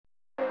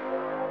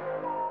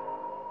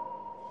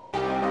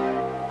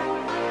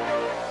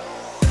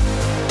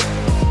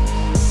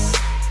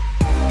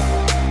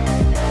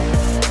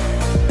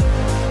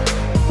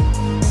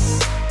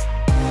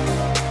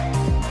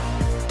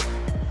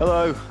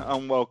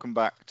and welcome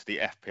back to the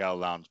FPL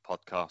Lounge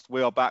podcast.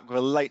 We are back with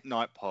a late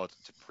night pod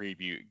to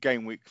preview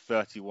game week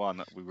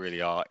 31. We really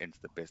are into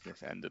the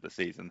business end of the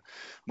season.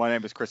 My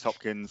name is Chris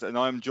Hopkins, and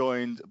I'm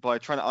joined by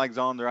Trent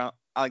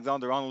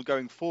Alexander-Arnold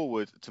going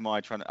forward to my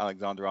Trent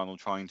Alexander-Arnold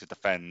trying to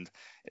defend.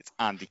 It's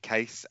Andy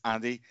Case.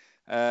 Andy,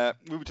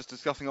 we were just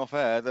discussing off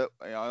air that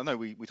I know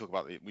we talk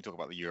about the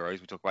Euros,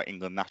 we talk about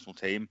England national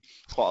team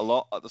quite a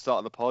lot at the start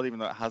of the pod, even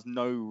though it has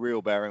no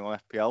real bearing on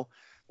FPL.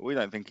 But we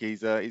don't think he's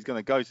going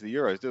to go to the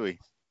Euros, do we?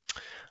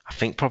 I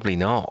think probably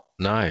not.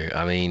 No,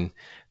 I mean,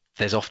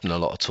 there's often a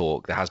lot of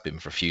talk. There has been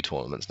for a few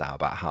tournaments now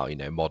about how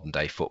modern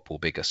day football,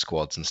 bigger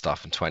squads and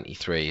stuff. And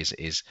 23 is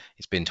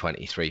it's been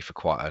 23 for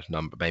quite a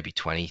number, maybe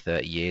 20,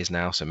 30 years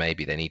now. So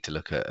maybe they need to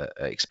look at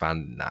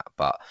expanding that.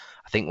 But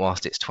I think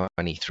whilst it's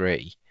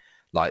 23,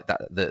 like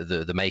that,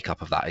 the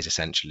makeup of that is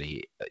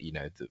essentially,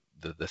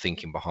 the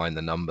thinking behind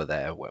the number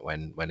there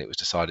when it was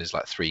decided is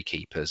like 3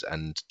 keepers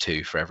and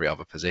 2 for every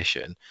other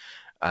position.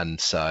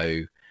 And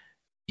so,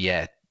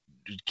 yeah,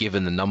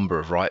 given the number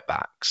of right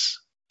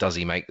backs, does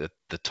he make the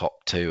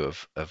top 2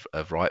 of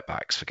right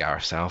backs for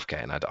Gareth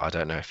Southgate? And I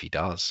don't know if he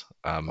does.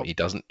 He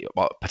doesn't,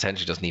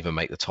 potentially doesn't even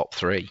make the top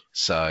 3.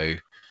 So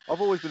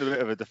I've always been a bit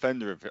of a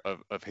defender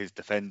of his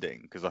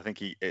defending, because I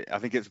think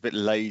it's a bit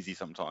lazy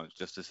sometimes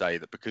just to say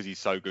that because he's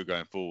so good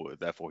going forward,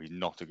 therefore he's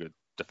not a good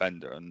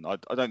defender. And I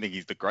don't think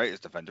he's the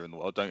greatest defender in the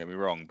world. Don't get me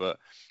wrong, but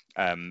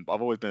I've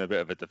always been a bit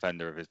of a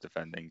defender of his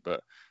defending.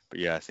 But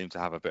yeah, seemed to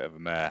have a bit of a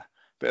mare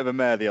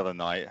the other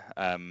night.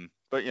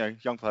 But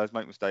young players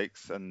make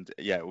mistakes, and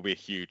yeah, it will be a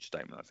huge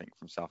statement, I think,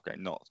 from Southgate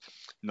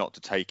not to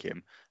take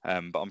him.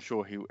 But I'm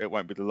sure it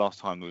won't be the last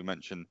time that we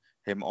mention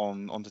him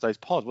on today's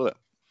pod, will it?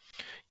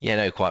 yeah,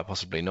 no, quite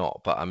possibly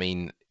not. But I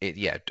mean, it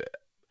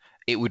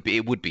would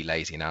be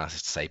lazy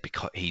analysis to say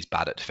because he's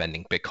bad at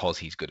defending because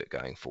he's good at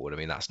going forward. I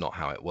mean, that's not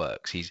how it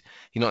works. He's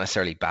not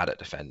necessarily bad at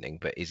defending,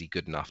 but is he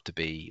good enough to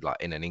be like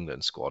in an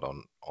England squad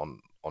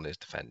on his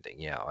defending?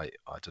 Yeah, I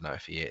don't know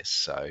if he is.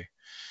 So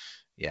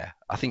yeah,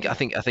 I think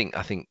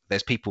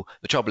there's people.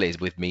 The trouble is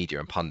with media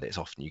and pundits,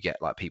 often you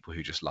get like people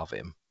who just love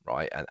him,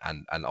 right?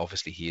 And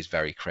obviously he is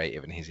very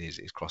creative, and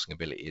his crossing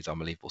ability is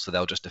unbelievable. So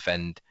they'll just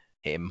defend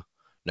him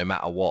no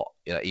matter what.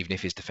 Even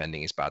if his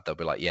defending is bad, they'll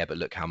be like, yeah, but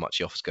look how much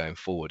he offers going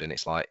forward. And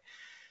it's like,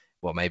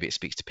 well, maybe it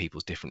speaks to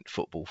people's different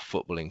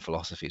footballing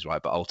philosophies,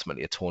 right? But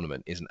ultimately, a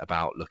tournament isn't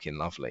about looking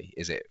lovely,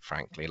 is it?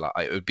 Frankly, like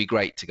it would be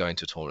great to go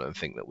into a tournament and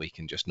think that we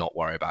can just not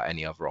worry about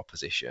any other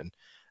opposition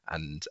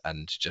and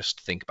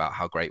just think about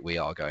how great we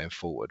are going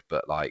forward.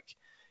 But like,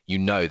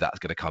 that's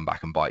going to come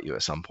back and bite you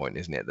at some point,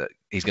 isn't it? That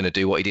he's going to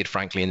do what he did,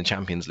 frankly, in the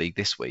Champions League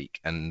this week,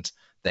 and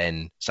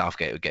then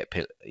Southgate would get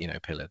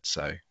pillared.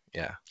 So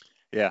yeah.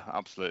 Yeah,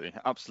 absolutely.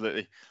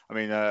 I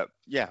mean,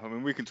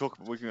 we can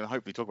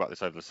hopefully talk about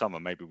this over the summer.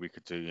 Maybe we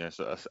could do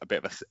sort of a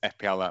bit of a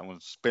FPL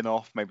spin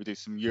off. Maybe do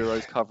some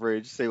Euros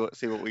coverage. See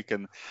what we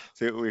can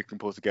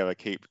pull together.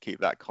 Keep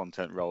that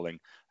content rolling.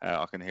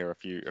 I can hear a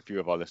few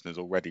of our listeners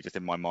already just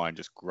in my mind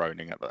just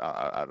groaning at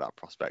that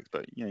prospect.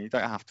 But you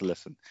don't have to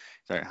listen.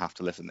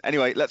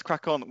 Anyway, let's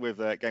crack on with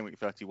game week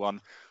 31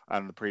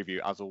 and the preview.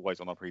 As always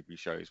on our preview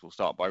shows, we'll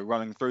start by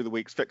running through the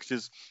week's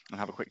fixtures and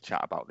have a quick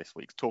chat about this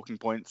week's talking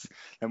points.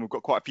 Then we've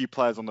got quite a few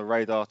players on the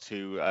radar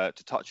to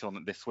touch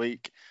on this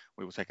week.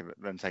 We will take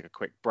a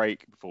quick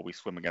break before we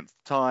swim against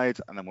the tide,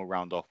 and then we'll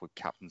round off with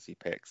captaincy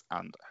picks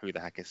and who the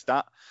heck is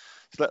that.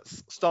 So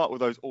let's start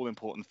with those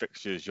all-important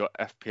fixtures. Your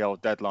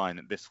FPL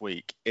deadline this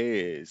week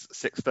is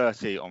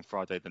 6:30 on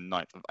Friday the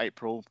 9th of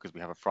April, because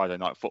we have a Friday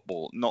night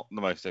football, not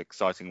the most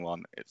exciting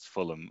one. It's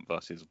Fulham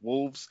versus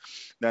Wolves.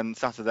 Then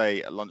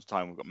Saturday at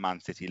lunchtime, we've got Man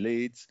City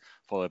Leeds,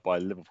 followed by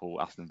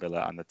Liverpool Aston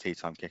Villa, and the tea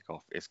time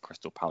kickoff is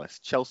Crystal Palace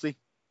Chelsea.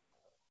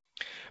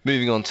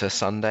 Moving on to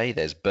Sunday,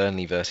 there's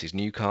Burnley versus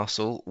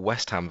Newcastle,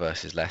 West Ham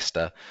versus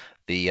Leicester.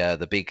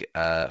 The big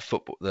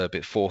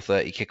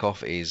 4:30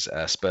 kickoff is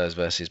Spurs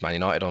versus Man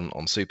United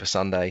on Super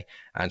Sunday,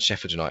 and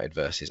Sheffield United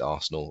versus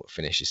Arsenal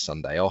finishes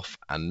Sunday off.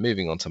 And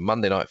moving on to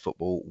Monday night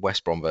football,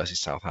 West Brom versus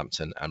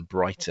Southampton and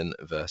Brighton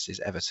versus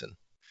Everton.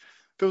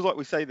 Feels like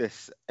we say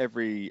this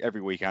every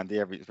week, Andy.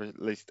 At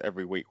least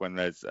every week when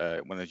there's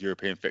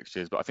European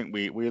fixtures. But I think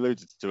we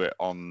alluded to it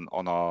on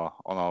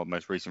our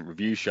most recent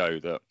review show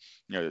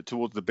that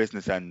towards the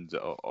business end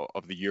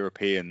of the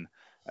European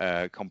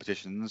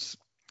competitions,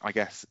 I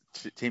guess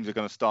teams are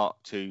going to start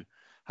to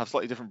have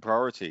slightly different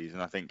priorities.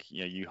 And I think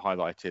you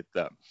highlighted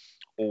that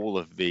all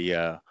of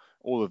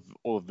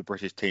the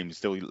British teams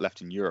still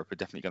left in Europe are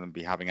definitely going to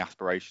be having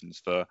aspirations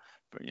for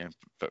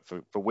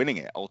winning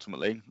it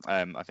ultimately.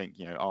 I think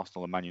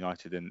Arsenal and Man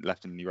United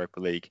left in the Europa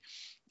League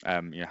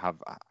have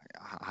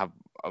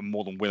a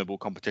more than winnable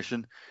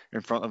competition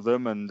in front of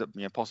them, and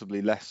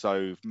possibly less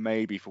so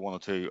maybe for one or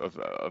two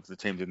of the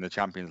teams in the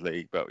Champions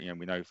League. But we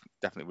know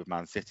definitely with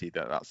Man City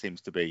that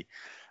seems to be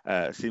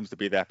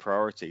their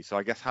priority. So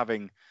I guess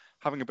having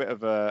a bit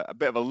of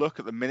a look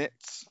at the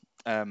minutes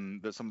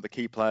that some of the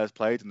key players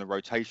played and the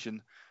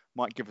rotation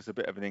might give us a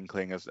bit of an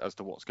inkling as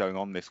to what's going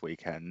on this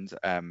weekend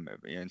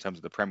in terms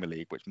of the Premier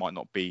League, which might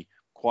not be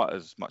quite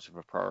as much of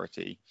a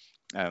priority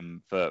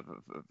for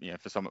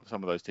some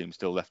of those teams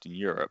still left in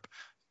Europe.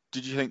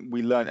 Did you think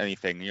we learned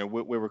anything?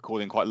 We're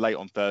recording quite late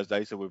on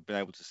Thursday, so we've been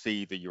able to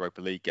see the Europa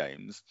League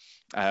games.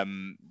 Have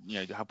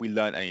we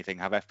learned anything?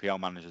 Have FPL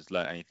managers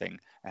learned anything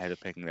ahead of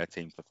picking their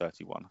team for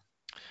 31?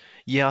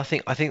 Yeah, I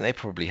think they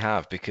probably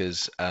have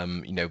because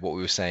what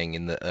we were saying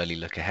in the early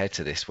look ahead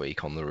to this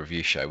week on the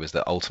review show was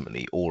that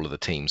ultimately all of the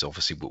teams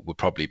obviously would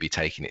probably be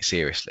taking it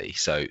seriously.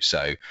 So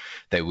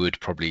they would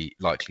probably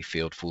likely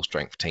field full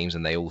strength teams,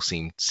 and they all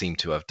seem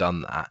to have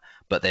done that,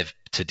 but they've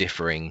to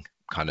differing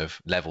kind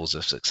of levels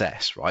of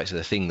success, right? So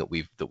the thing that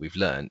we've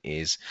learned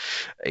is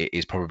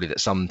probably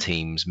that some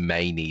teams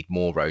may need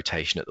more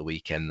rotation at the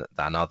weekend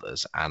than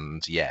others,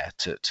 and yeah,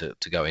 to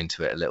go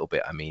into it a little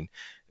bit, I mean,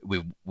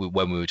 when we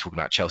were talking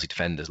about Chelsea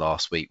defenders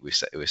last week, we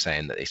were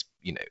saying that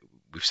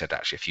we've said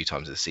actually a few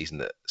times this season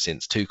that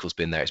since Tuchel's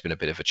been there, it's been a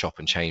bit of a chop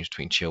and change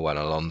between Chilwell and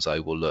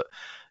Alonso. Well, look,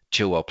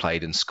 Chilwell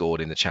played and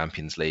scored in the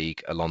Champions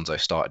League. Alonso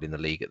started in the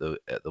league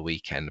at the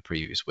weekend, the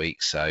previous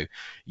week. So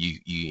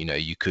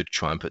you could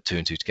try and put two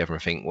and two together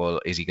and think,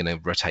 well, is he going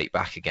to rotate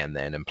back again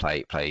then and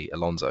play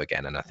Alonso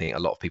again? And I think a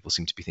lot of people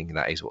seem to be thinking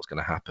that is what's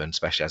going to happen,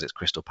 especially as it's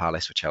Crystal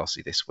Palace for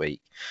Chelsea this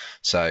week.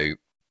 So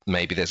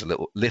maybe there's a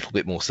little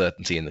bit more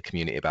certainty in the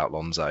community about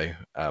Lonzo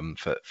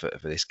for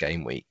this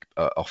game week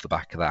off the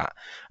back of that.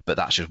 But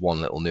that's just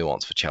one little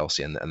nuance for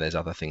Chelsea, and there's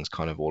other things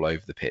kind of all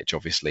over the pitch.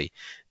 Obviously,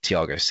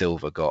 Thiago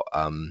Silva got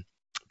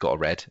a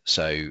red,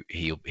 so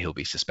he'll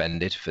be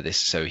suspended for this,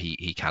 so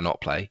he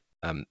cannot play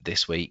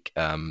this week.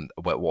 And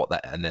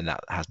then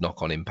that has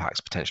knock-on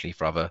impacts potentially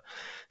for other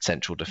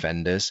central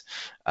defenders.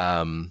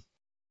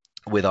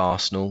 With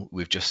Arsenal,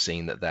 we've just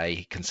seen that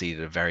they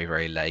conceded a very,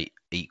 very late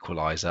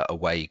equaliser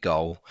away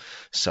goal.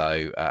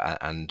 So,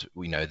 and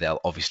we know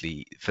they'll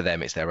obviously, for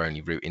them, it's their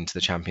only route into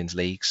the Champions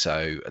League.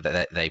 So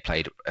they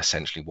played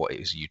essentially what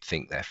is you'd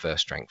think their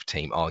first strength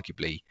team,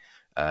 arguably,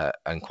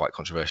 and quite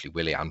controversially,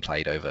 Willian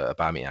played over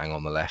Aubameyang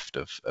on the left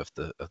of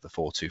the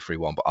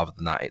 4-2-3-1. But other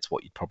than that, it's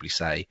what you'd probably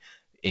say.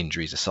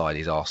 Injuries aside,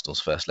 is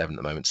Arsenal's first 11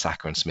 at the moment.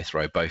 Saka and Smith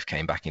Rowe both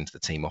came back into the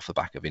team off the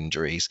back of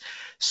injuries.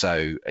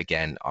 So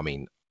again, I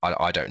mean,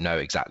 I don't know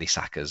exactly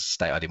Saka's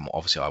state.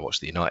 I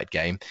watched the United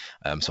game,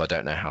 so I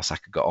don't know how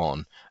Saka got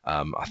on.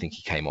 I think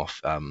he came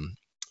off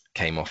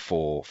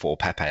for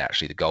Pepe,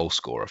 actually the goal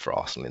scorer for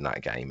Arsenal in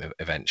that game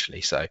eventually.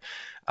 So,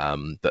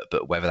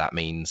 but whether that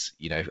means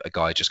a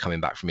guy just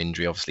coming back from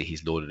injury, obviously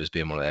he's lauded as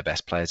being one of their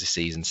best players this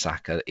season.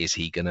 Saka, is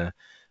he gonna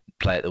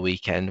play at the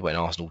weekend when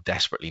Arsenal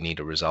desperately need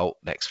a result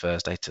next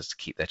Thursday to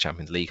keep their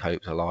Champions League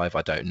hopes alive?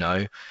 I don't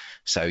know.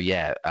 So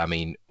yeah, I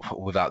mean,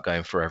 without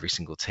going through every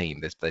single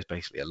team, there's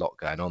basically a lot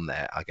going on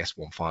there. I guess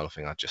one final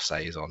thing I'd just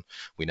say is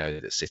we know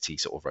that City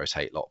sort of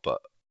rotate a lot,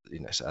 but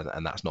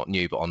and that's not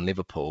new. But on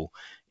Liverpool,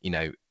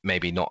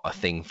 maybe not a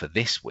thing for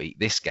this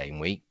game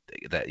week.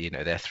 That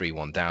they're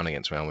 3-1 down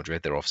against Real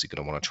Madrid. They're obviously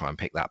going to want to try and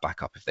pick that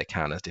back up if they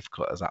can, as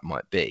difficult as that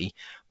might be.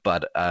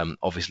 But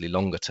obviously,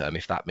 longer term,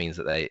 if that means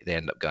that they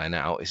end up going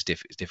out, it's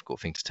a difficult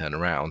thing to turn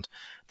around.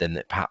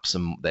 Then perhaps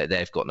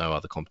they've got no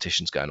other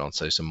competitions going on,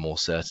 so some more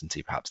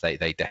certainty. Perhaps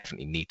they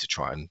definitely need to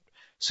try and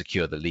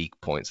secure the league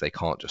points. They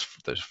can't just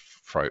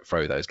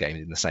throw those games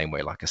in the same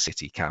way like a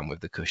City can with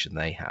the cushion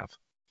they have.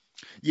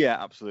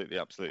 Yeah, absolutely.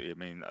 I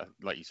mean,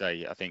 like you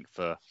say, I think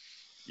for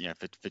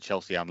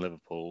Chelsea and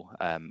Liverpool,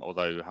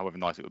 although however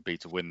nice it would be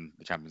to win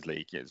the Champions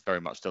League, it's very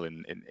much still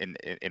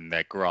in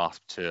their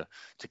grasp to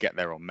get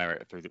there on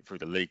merit through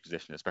the league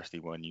position,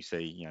 especially when you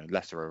see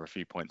Leicester are a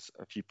few points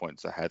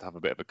ahead, have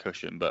a bit of a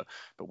cushion, but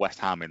West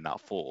Ham in that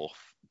fourth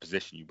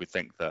position, you would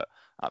think that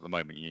at the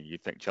moment you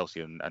think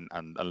Chelsea and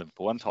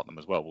Liverpool and Tottenham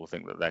as well will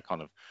think that they're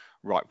kind of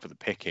ripe for the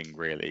picking,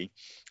 really.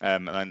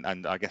 And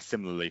I guess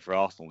similarly for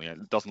Arsenal,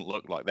 it doesn't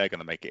look like they're going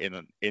to make it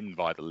in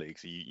via the league.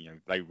 So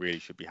they really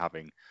should be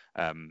having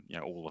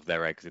all of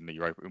their eggs in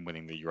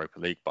winning the Europa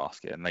League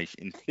basket, and they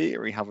in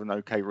theory have an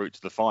okay route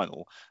to the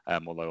final.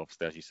 Although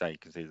obviously, as you say, you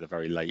can see the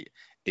very late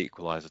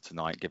equaliser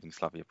tonight, giving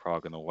Slavia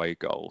Prague an away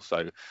goal.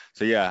 So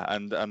yeah,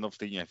 and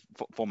obviously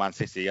for Man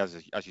City, as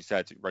you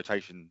said,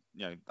 rotation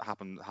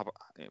happen.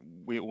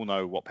 We all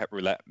know what Pep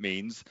Roulette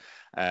means,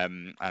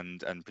 and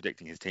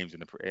predicting his teams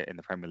in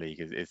the Premier League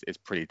is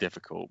pretty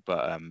difficult.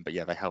 But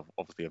yeah, they have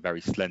obviously a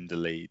very slender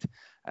lead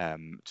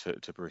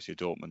to Borussia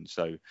Dortmund.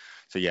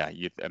 So yeah,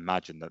 you'd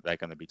imagine that they're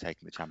going to be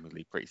taking the Champions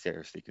League pretty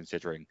seriously,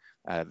 considering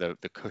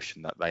the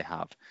cushion that they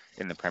have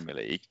in the Premier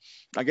League.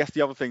 I guess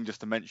the other thing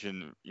just to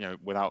mention,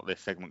 without this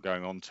segment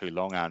going on too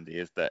long, Andy,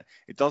 is that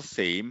it does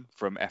seem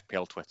from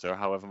FPL Twitter,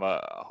 however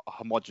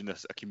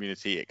homogenous a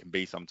community it can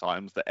be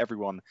sometimes, that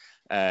everyone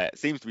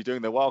seems to be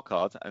doing their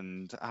wildcard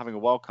and having a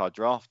wildcard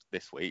draft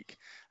this week.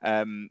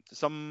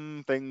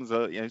 Some things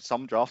are,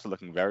 some drafts are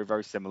looking very,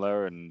 very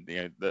similar, and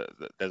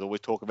there's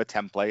always talk of a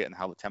template and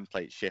how the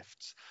template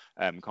shifts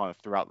kind of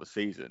throughout the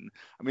season.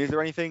 I mean, is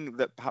there anything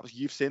that perhaps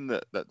you've seen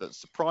that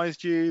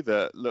surprised you,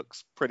 that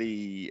looks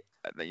pretty,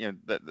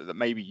 that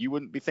maybe you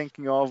wouldn't be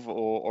thinking of,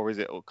 or is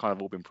it kind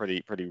of all been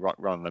pretty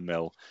run of the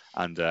mill,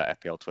 and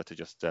FPL Twitter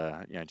just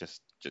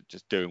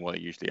doing what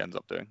it usually ends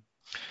up doing?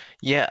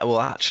 Yeah, well,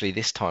 actually,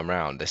 this time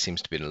round, there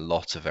seems to be a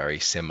lot of very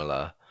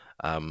similar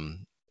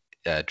um,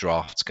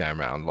 drafts going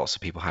around. Lots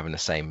of people having the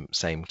same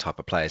type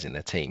of players in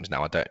their teams.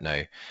 Now, I don't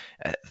know.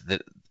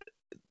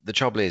 The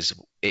trouble is,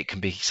 it can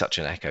be such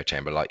an echo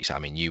chamber, like you said. I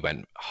mean, you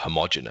went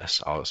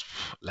homogenous. I was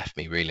left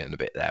me reeling a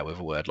bit there with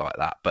a word like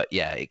that. But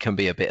yeah, it can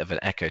be a bit of an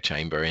echo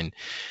chamber in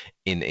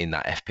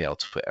that FPL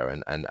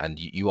Twitter, and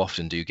you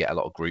often do get a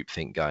lot of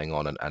groupthink going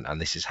on,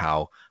 and this is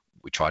how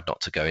we tried not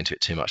to go into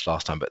it too much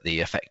last time, but the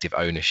effective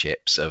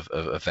ownerships of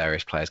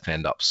various players can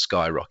end up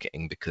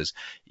skyrocketing because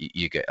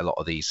you get a lot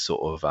of these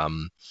sort of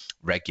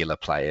regular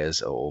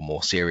players or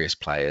more serious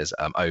players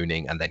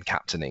owning and then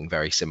captaining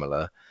very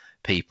similar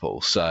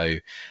people. So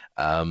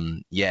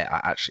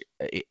yeah,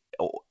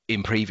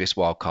 in previous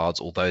wildcards,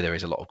 although there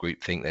is a lot of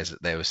groupthink,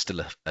 there was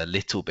still a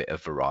little bit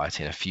of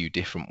variety in a few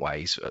different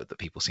ways that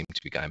people seem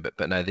to be going.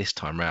 But no, this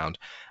time round,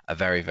 a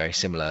very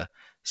similar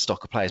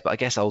stock of players. But I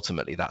guess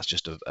ultimately that's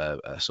just a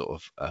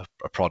sort of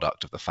a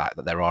product of the fact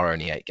that there are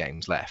only 8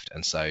 games left,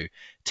 and so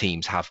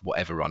teams have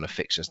whatever run of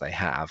fixtures they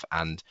have,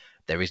 and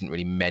there isn't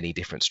really many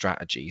different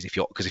strategies. If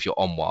you're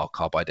on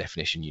wildcard by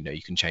definition,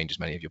 you can change as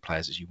many of your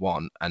players as you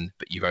want,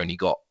 but you've only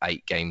got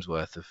 8 games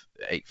worth of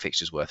 8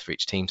 fixtures worth for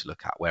each team to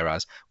look at.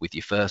 Whereas with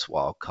your first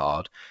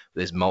wildcard,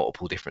 there's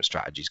multiple different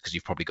strategies because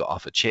you've probably got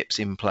other chips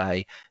in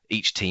play.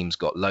 Each team's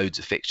got loads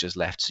of fixtures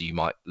left, so you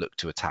might look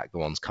to attack the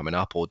ones coming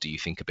up, or do you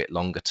think a bit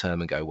longer term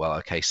and go, well,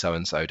 okay, so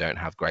and so don't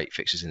have great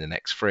fixtures in the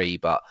next 3,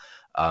 but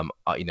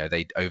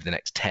they over the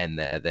next 10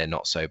 they're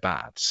not so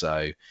bad.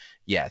 So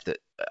yeah, that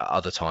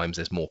other times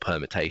there's more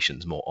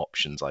permutations, more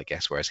options, I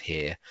guess. Whereas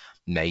here,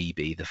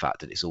 maybe the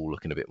fact that it's all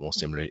looking a bit more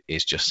similar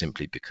is just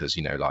simply because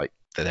like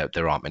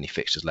there aren't many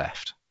fixtures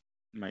left.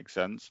 Makes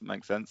sense.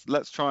 Makes sense.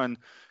 Let's try and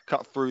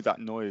cut through that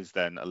noise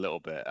then a little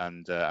bit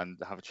and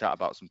have a chat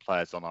about some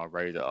players on our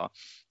radar.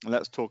 And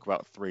let's talk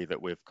about 3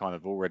 that we've kind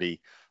of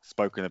already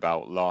spoken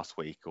about last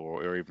week,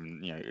 or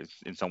even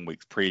in some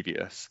weeks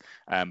previous,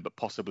 but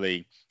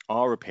possibly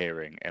are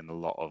appearing in a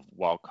lot of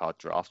wildcard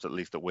drafts, at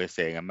least that we're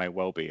seeing, and may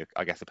well be,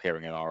 I guess,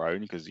 appearing in our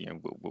own, because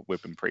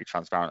we've been pretty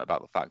transparent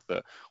about the fact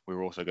that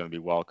we're also going to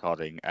be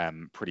wildcarding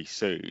pretty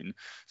soon.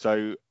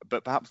 So,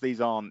 but perhaps these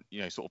aren't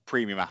sort of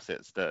premium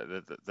assets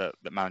that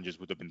managers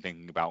would have been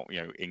thinking about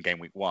in game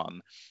week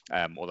 1,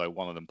 although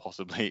one of them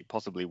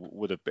possibly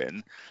would have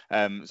been.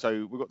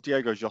 So we've got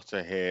Diogo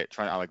Jota here,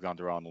 Trent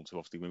Alexander-Arnold, who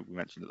obviously we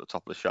mentioned at the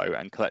top of the show,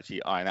 and Kelechi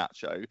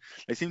Iheanacho.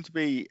 They seem to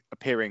be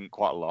appearing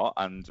quite a lot,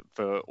 and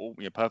for all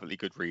perfectly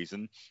good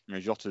reason.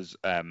 Jota's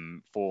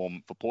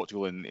form for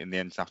Portugal in the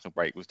international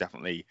break was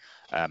definitely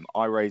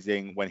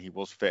eye-raising when he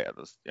was fit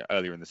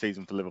earlier in the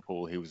season for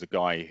Liverpool. He was a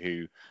guy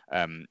who,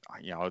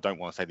 I don't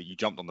want to say that you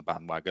jumped on the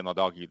bandwagon. I'd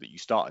argue that you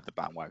started the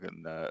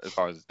bandwagon as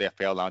far as the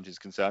FPL Lounge is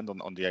concerned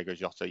on Diogo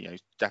Jota.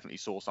 Definitely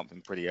saw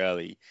something pretty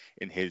early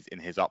in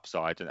his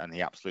upside, and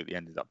he absolutely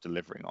ended up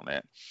delivering on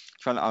it.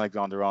 Trent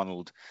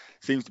Alexander-Arnold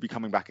seems to be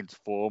coming back into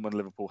form, and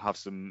Liverpool have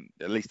some,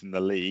 at least in the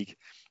league,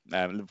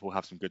 Liverpool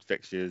have some good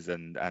fixtures,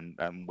 and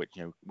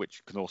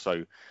which can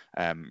also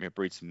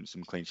breed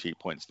some clean sheet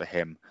points for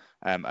him.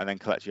 And then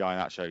Kelechi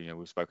Iheanacho,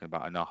 we've spoken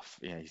about enough.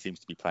 He seems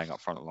to be playing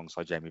up front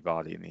alongside Jamie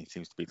Vardy, and he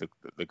seems to be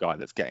the guy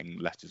that's getting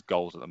Leicester's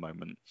goals at the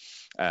moment.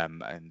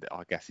 And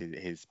I guess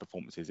his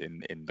performances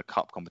in the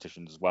cup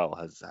competitions as well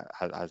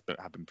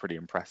have been pretty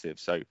impressive.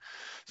 So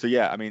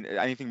yeah, I mean,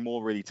 anything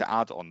more really to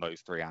add on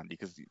those 3, Andy?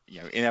 Because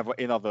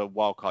in other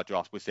wildcard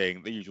drafts, we're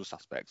seeing the usual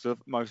suspects of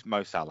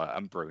Mo Salah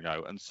and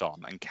Bruno and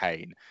Son and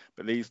Kane,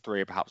 but these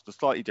 3 are perhaps the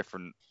slightly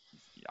different.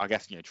 I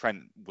guess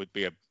Trent would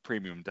be a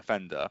premium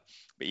defender,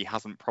 but he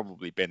hasn't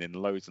probably been in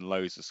loads and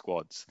loads of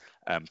squads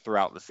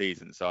throughout the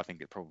season. So I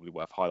think it's probably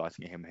worth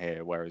highlighting him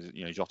here. Whereas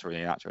Jota and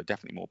Iheanacho are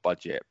definitely more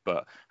budget,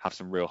 but have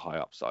some real high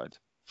upside.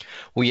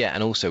 Well, yeah,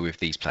 and also with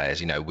these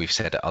players, we've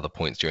said at other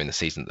points during the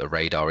season that the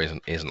radar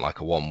isn't like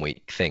a 1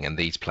 week thing, and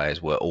these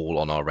players were all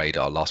on our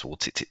radar last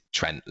week.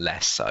 Trent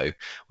less so.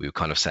 We were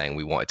kind of saying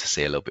we wanted to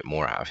see a little bit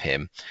more out of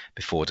him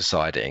before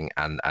deciding,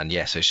 and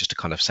yeah, so it's just to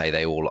kind of say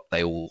they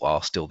all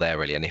are still there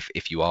really. And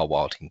if you are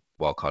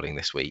wildcarding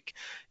this week,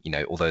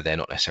 although they're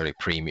not necessarily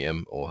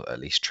premium, or at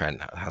least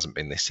Trent hasn't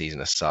been this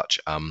season as such,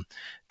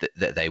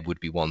 that they would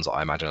be ones that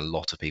I imagine a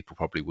lot of people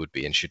probably would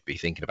be and should be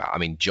thinking about. I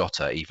mean,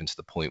 Jota, even to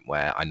the point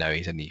where I know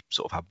he's only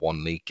sort of had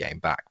 1 league game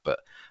back, but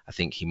I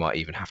think he might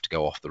even have to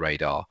go off the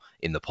radar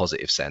in the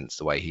positive sense,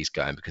 the way he's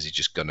going, because he's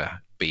just going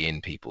to be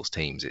in people's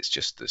teams. It's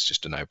just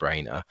a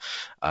no-brainer.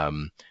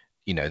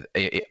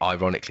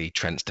 Ironically,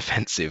 Trent's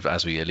defensive,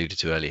 as we alluded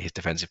to earlier, his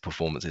defensive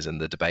performances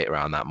and the debate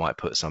around that might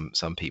put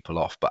some people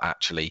off. But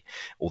actually,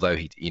 although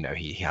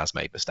he has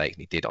made mistakes,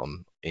 and he did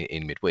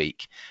in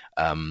midweek,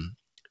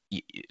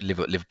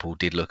 Liverpool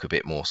did look a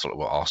bit more sort of,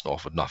 well, Arsenal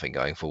offered nothing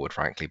going forward,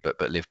 frankly, but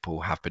Liverpool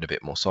have been a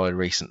bit more solid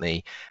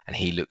recently, and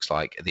he looks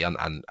like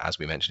and as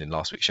we mentioned in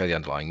last week's show, the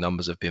underlying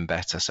numbers have been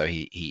better, so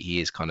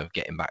he is kind of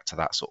getting back to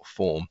that sort of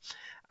form.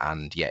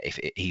 And yeah,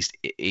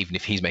 even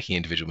if he's making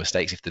individual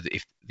mistakes,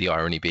 if the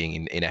irony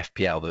being in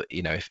FPL that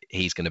if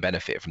he's going to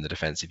benefit from the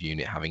defensive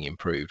unit having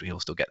improved, he'll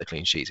still get the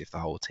clean sheets if the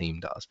whole team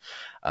does.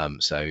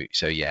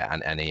 So yeah,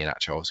 and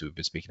Iheanacho, obviously we've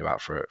been speaking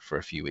about for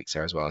a few weeks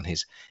there as well, and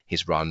his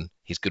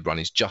good run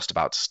is just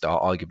about to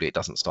start. Arguably, it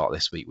doesn't start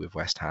this week with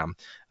West Ham,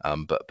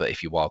 but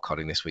if you're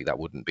wildcarding this week, that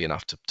wouldn't be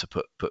enough to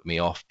put me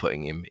off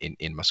putting him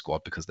in my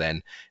squad, because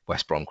then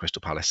West Brom,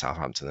 Crystal Palace,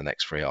 Southampton, the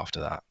next three after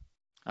that.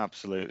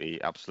 Absolutely.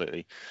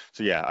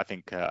 So yeah, I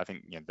think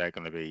they're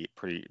going to be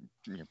pretty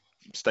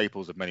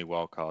staples of many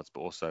wildcards,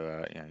 but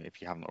also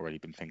if you haven't already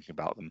been thinking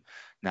about them,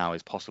 now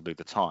is possibly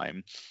the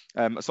time.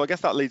 So I guess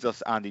that leads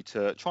us, Andy,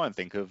 to try and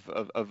think of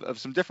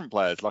some different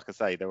players. Like I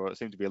say, there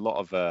seem to be a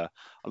lot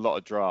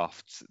of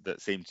drafts that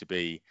seem to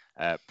be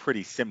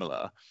pretty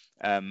similar.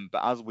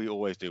 But as we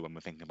always do when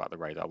we're thinking about the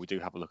radar, we do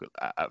have a look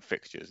at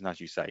fixtures, and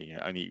as you say,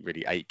 only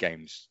really 8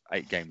 games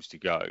to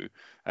go.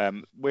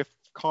 We're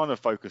kind of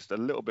focused a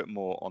little bit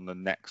more on the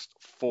next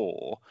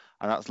 4,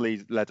 and that's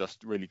led us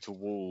really to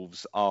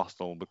Wolves,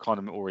 Arsenal. We kind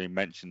of already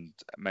mentioned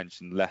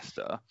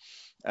Leicester.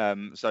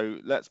 So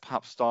let's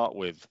perhaps start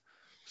with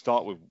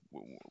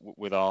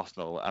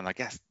Arsenal, and I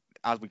guess,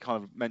 as we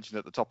kind of mentioned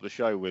at the top of the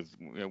show,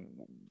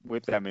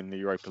 with them in the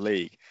Europa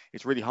League,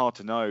 it's really hard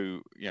to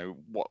know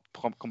what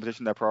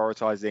competition they're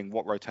prioritising,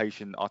 what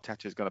rotation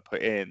Arteta is going to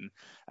put in.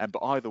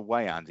 But either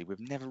way, Andy,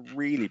 we've never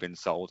really been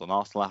sold on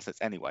Arsenal assets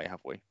anyway,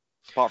 have we?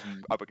 Apart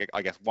from,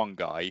 I guess, one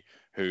guy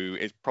who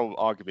is probably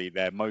arguably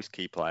their most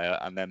key player,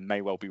 and then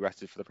may well be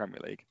rested for the Premier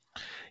League.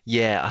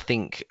 Yeah, I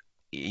think,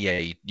 yeah,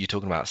 you're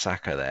talking about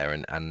Saka there,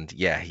 and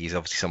yeah, he's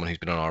obviously someone who's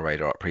been on our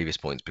radar at previous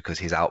points because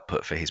his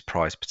output for his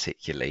price,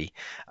 particularly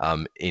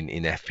in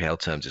FPL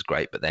terms, is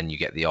great. But then you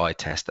get the eye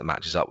test that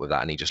matches up with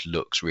that, and he just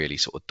looks really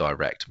sort of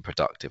direct and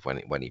productive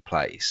when he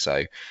plays.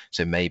 So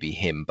maybe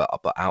him, but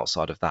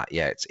outside of that,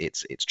 yeah,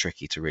 it's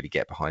tricky to really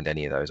get behind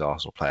any of those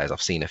Arsenal players.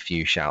 I've seen a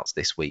few shouts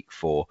this week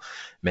for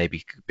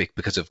maybe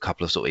because of a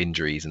couple of sort of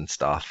injuries and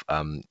stuff.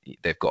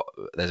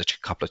 There's a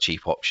couple of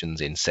cheap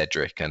options in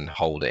Cedric and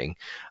Holding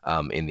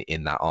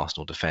in that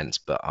Arsenal defence.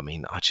 But I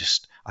mean, I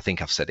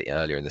think I've said it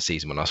earlier in the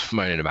season when I was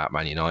moaning about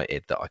Man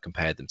United that I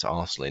compared them to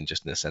Arsenal in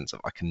the sense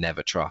of I can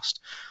never trust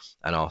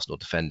an Arsenal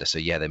defender. So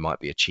yeah, they might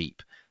be a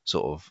cheap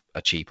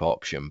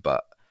option,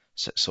 but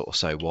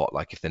so what?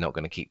 Like, if they're not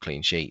going to keep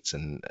clean sheets,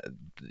 and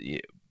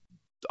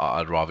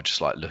I'd rather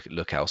just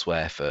look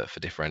elsewhere for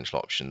differential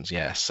options.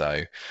 Yeah,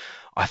 so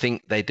I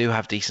think they do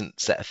have decent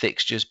set of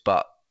fixtures,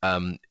 but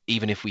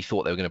even if we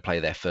thought they were going to play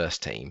their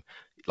first team,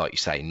 like you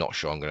say, not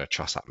sure I'm going to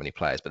trust that many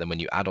players. But then when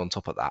you add on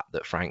top of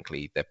that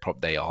frankly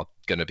they are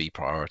going to be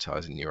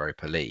prioritising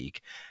Europa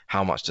League,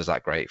 how much does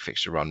that great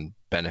fixture run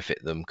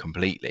benefit them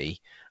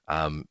completely?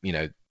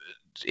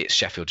 It's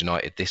Sheffield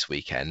United this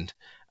weekend,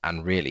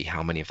 and really,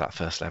 how many of that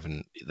first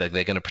 11 they're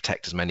going to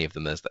protect as many of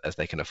them as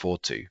they can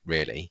afford to,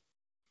 really.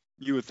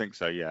 You would think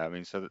so, yeah. I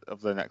mean, so of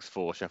the next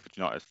 4, Sheffield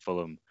United,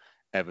 Fulham,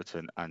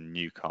 Everton, and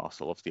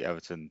Newcastle. Obviously,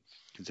 Everton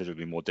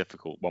considerably more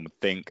difficult, one would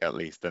think, at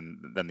least, than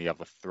the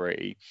other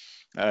 3.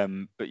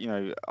 But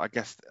I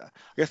guess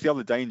the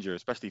other danger,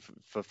 especially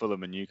for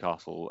Fulham and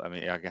Newcastle, I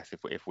mean, I guess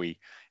if we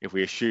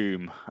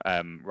assume,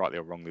 rightly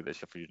or wrongly, that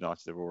Sheffield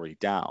United are already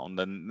down,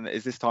 then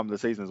is this time of the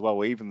season as well,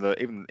 where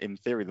even in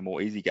theory the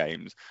more easy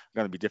games are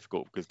going to be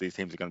difficult because these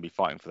teams are going to be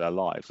fighting for their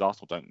lives.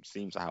 Arsenal don't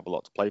seem to have a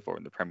lot to play for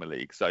in the Premier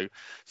League, so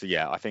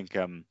yeah, I think.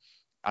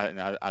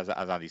 As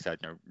Andy said,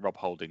 Rob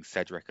Holding,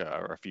 Cedric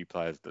are a few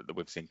players that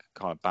we've seen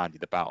kind of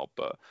bandied about,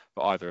 but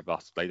for either of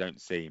us, they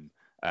don't seem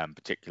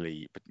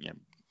particularly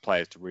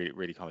players to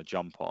really kind of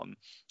jump on.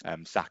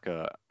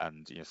 Saka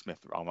and Smith,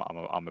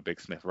 I'm a big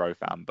Smith Rowe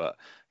fan, but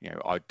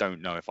I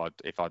don't know if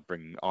I'd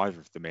bring either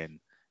of them in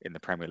the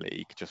Premier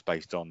League, just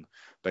based on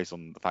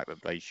the fact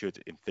that they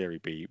should, in theory,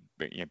 be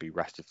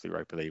rested for the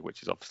Europa League,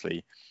 which is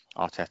obviously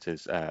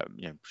Arteta's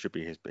should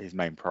be his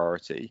main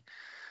priority.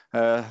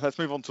 Let's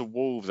move on to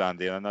Wolves,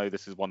 Andy. And I know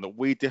this is one that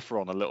we differ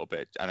on a little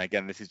bit. And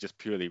again, this is just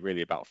purely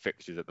really about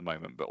fixtures at the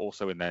moment, but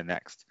also in their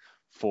next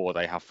 4,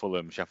 they have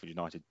Fulham, Sheffield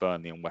United,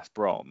 Burnley, and West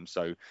Brom.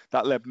 So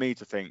that led me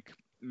to think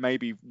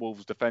maybe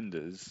Wolves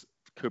defenders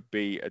could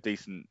be a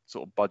decent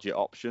sort of budget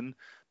option,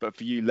 but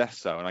for you less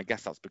so. And I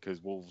guess that's because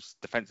Wolves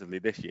defensively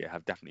this year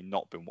have definitely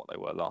not been what they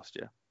were last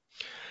year.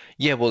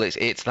 Yeah, well,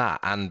 it's that,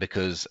 and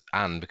because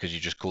you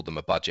just called them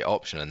a budget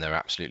option, and they're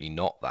absolutely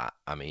not that.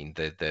 I mean,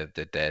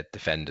 their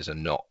defenders are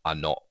not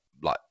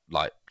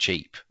like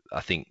cheap. I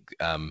think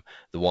the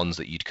ones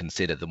that you'd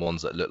consider, the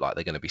ones that look like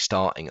they're going to be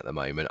starting at the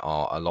moment,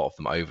 are a lot of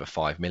them over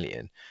 5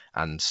 million.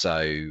 And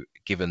so,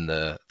 given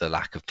the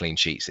lack of clean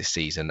sheets this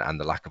season and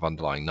the lack of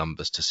underlying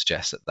numbers to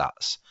suggest that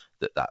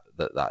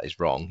is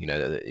wrong,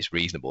 it's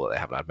reasonable that they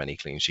haven't had many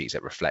clean sheets.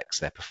 It reflects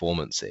their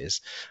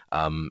performances.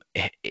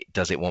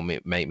 Does it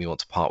make me want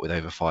to part with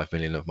over 5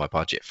 million of my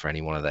budget for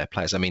any one of their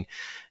players? I mean,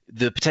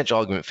 the potential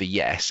argument for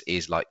yes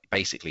is like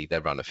basically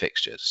their run of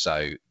fixtures.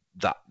 So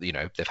that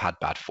they've had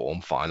bad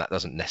form, fine. That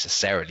doesn't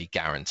necessarily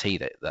guarantee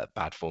that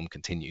bad form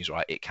continues,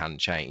 right? It can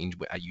change.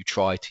 You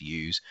try to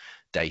use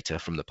data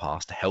from the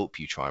past to help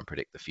you try and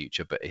predict the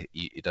future, but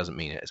it doesn't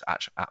mean it's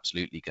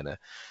absolutely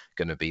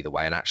gonna be the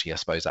way. And actually, I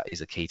suppose that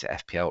is a key to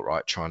FPL,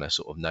 right? Trying to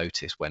sort of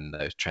notice when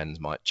those trends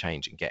might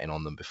change and getting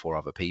on them before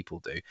other people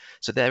do.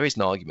 So there is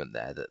an argument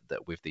there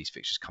that with these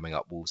fixtures coming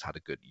up, Wolves had a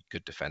good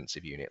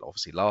defensive unit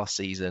obviously last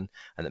season,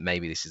 and that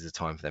maybe this is the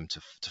time for them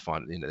to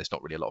find, there's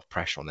not really a lot of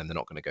pressure on them. They're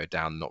not going to go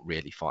down, not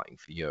really fighting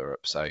for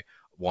Europe. So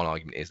one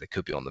argument is they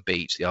could be on the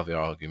beach. The other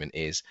argument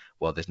is,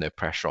 well, there's no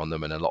pressure on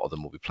them, and a lot of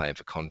them will be playing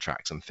for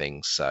contracts and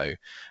things. So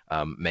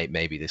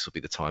maybe this will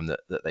be the time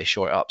that they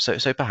shore it up.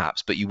 So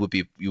perhaps, but you would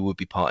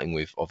be parting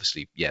with,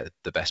 obviously,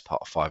 the best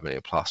part of 5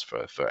 million plus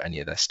for any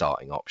of their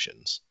starting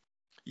options.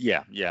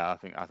 Yeah, I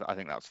think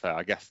that's fair.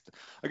 I guess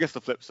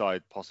the flip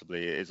side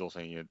possibly is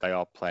also, they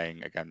are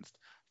playing against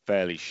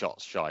fairly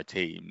shot shy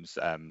teams.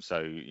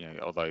 So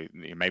although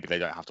maybe they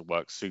don't have to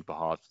work super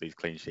hard for these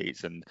clean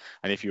sheets, and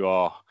if you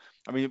are,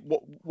 I mean,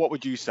 what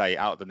would you say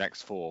out of the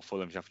next four,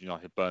 Fulham, Sheffield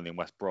United, Burnley, and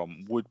West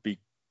Brom, would be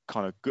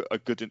kind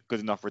of good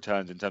enough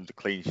returns in terms of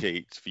clean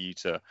sheets for you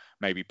to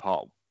maybe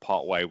part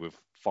way with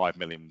 £5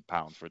 million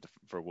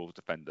for a Wolves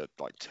defender?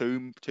 Like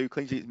two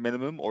clean sheets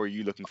minimum, or are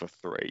you looking for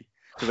three?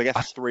 Because I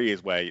guess three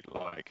is where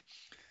like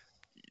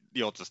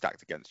the odds are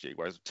stacked against you,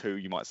 whereas two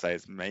you might say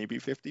is maybe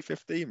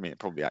 50-50. I mean, it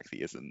probably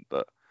actually isn't,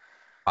 but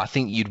I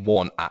think you'd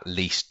want at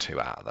least two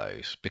out of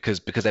those because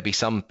there'd be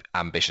some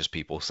ambitious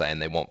people saying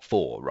they want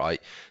four, right?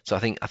 So I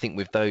think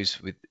with those,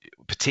 with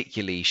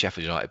particularly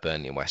Sheffield United,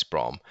 Burnley, and West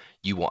Brom,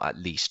 you want at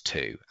least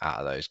two out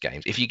of those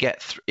games. If you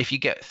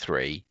get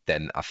three,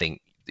 then I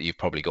think you've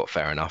probably got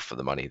fair enough for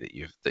the money that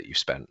you've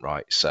spent,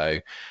 right? So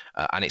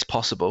and it's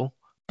possible,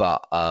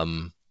 but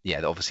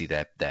yeah, obviously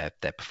their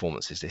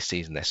performances this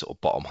season, they're sort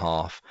of bottom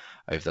half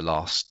over the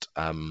last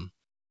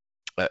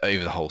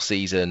over the whole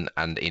season,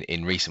 and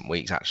in recent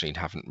weeks actually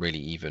haven't really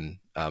even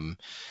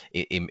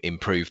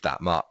improved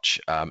that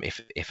much,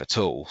 if at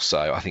all.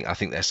 So I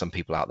think there's some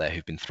people out there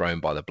who've been thrown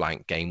by the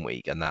blank game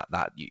week, and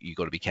that you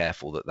got to be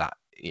careful that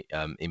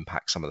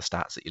impacts some of the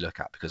stats that you look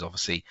at, because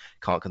obviously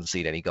can't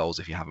concede any goals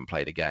if you haven't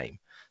played a game.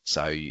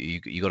 So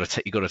you got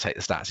to take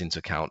the stats into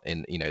account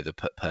in the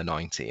per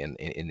 90 and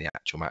in the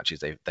actual matches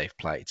they've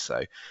played.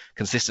 So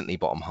consistently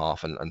bottom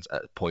half and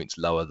points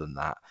lower than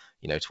that,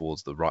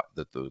 towards the right,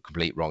 the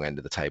complete wrong end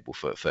of the table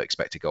for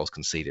expected goals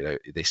conceded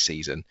this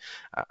season,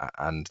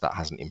 and that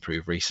hasn't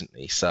improved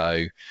recently.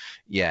 So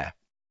yeah,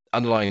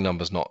 underlying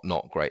numbers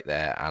not great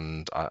there,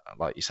 and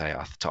like you say,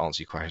 to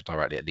answer your question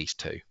directly, at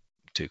least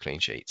two clean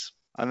sheets.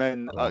 And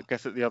then I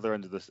guess at the other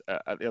end of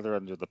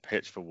the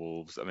pitch for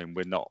Wolves, I mean,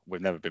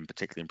 we've never been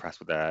particularly impressed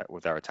with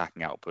their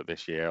attacking output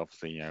this year.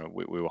 Obviously,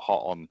 we were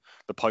hot on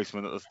the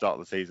postman at the start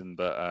of the season,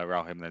 but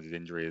Raul Jimenez's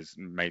injury has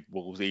made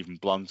Wolves even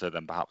blunter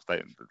than perhaps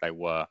they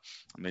were.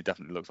 I mean, it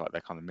definitely looks like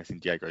they're kind of missing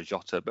Diego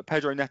Jota, but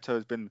Pedro Neto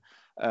has been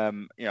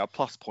a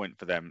plus point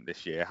for them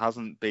this year.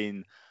 Hasn't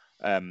been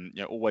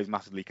always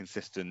massively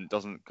consistent.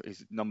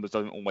 His numbers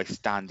don't always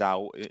stand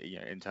out,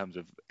 in terms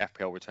of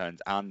FPL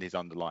returns and his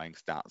underlying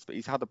stats. But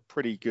he's had a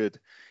pretty good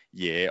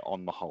year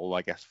on the whole,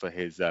 I guess, for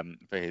his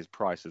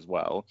price as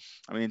well.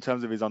 I mean, in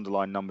terms of his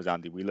underlying numbers,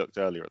 Andy, we looked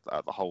earlier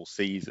at the whole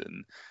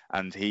season,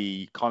 and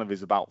he kind of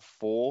is about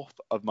fourth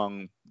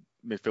among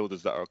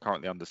midfielders that are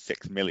currently under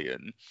 6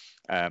 million.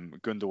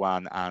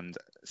 Gundogan and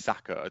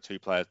Saka are two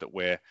players that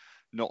we're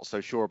not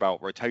so sure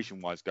about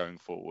rotation-wise going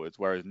forwards,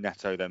 whereas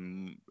Neto,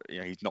 then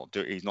he's not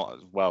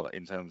as well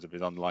in terms of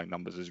his underlying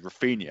numbers as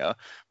Rafinha.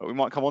 But we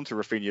might come on to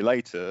Rafinha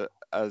later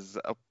as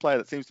a player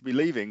that seems to be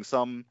leaving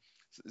some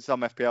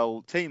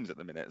FPL teams at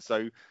the minute.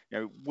 So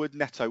would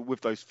Neto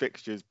with those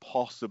fixtures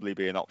possibly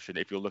be an option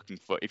if you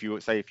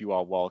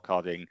are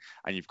wildcarding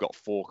and you've got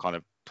four kind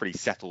of pretty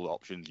settled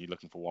options, you're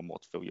looking for one more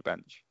to fill your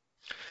bench?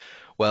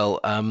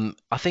 Well,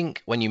 I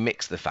think when you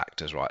mix the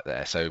factors right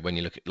there, so when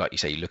you look at, like you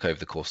say, you look over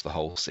the course of the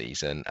whole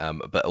season,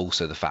 but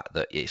also the fact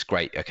that it's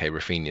great. Okay,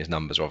 Rafinha's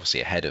numbers are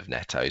obviously ahead of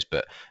Neto's,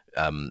 but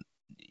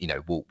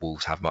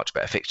Wolves have much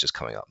better fixtures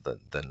coming up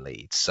than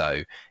Leeds.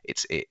 So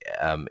it's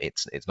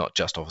not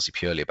just obviously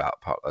purely about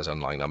those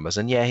underlying numbers.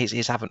 And yeah,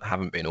 his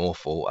haven't been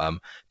awful.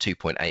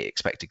 2.8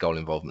 expected goal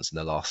involvements in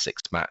the last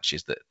 6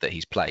 matches that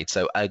he's played.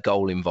 So a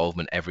goal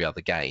involvement every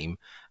other game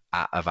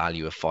at a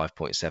value of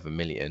 5.7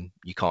 million,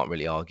 you can't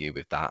really argue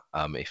with that.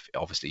 If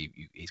obviously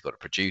he's got to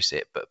produce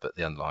it, but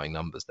the underlying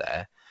numbers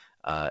there,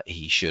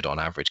 he should on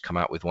average come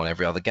out with one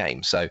every other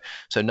game. So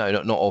no,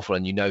 not awful.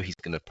 And he's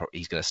going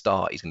to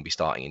start. He's going to be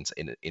starting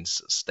in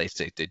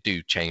they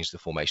do change the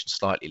formation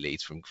slightly,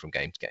 Leeds from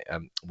game to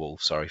game.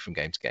 Wolves, sorry, from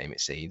game to game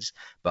it seems,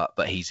 but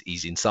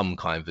he's in some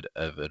kind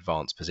of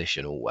advanced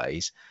position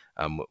always.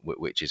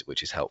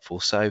 Which is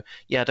helpful. So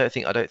yeah, I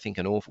don't think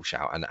an awful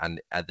shout.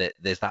 And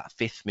there's that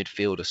fifth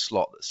midfielder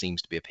slot that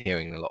seems to be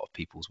appearing in a lot of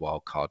people's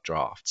wildcard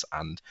drafts,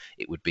 and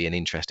it would be an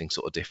interesting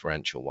sort of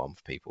differential one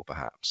for people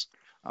perhaps.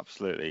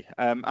 Absolutely.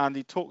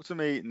 Andy, talk to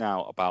me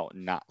now about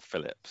Nat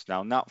Phillips.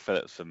 Now, Nat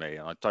Phillips for me,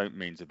 and I don't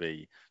mean to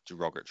be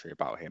derogatory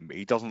about him, but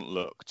he doesn't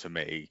look to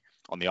me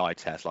on the eye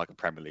test like a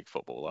Premier League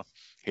footballer.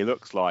 He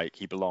looks like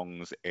he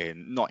belongs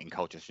not in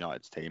Colchester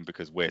United's team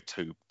because we're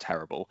too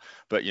terrible,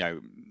 but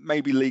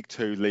maybe League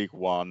Two, League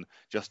One,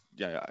 just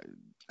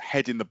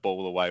heading the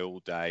ball away all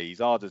day. He's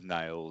hard as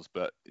nails,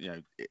 but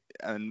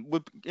and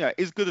would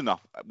is good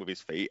enough with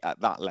his feet at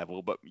that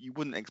level. But you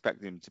wouldn't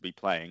expect him to be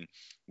playing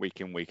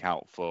week in week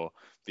out for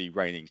the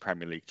reigning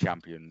Premier League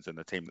champions and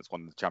the team that's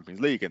won the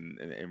Champions League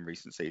in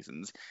recent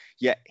seasons.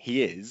 Yet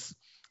he is.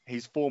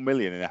 He's 4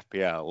 million in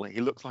FPL. He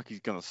looks like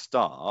he's going to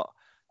start,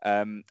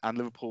 and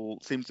Liverpool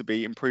seems to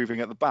be improving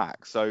at the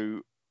back.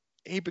 So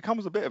he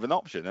becomes a bit of an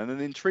option and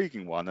an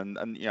intriguing one. And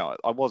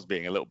I was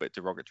being a little bit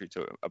derogatory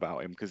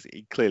about him because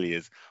he clearly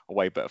is a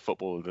way better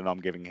footballer than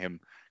I'm giving him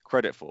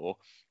credit for.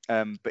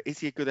 But is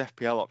he a good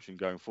FPL option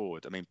going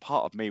forward? I mean,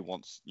 part of me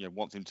wants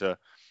him to,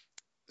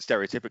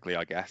 stereotypically,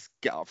 I guess,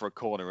 get up for a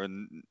corner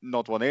and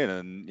nod one in,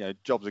 and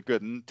jobs are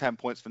good, and 10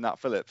 points for Nat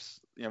Phillips,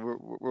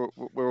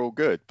 we're all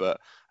good. But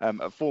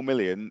at 4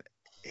 million,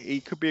 he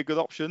could be a good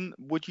option.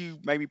 Would you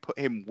maybe put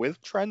him with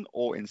Trent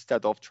or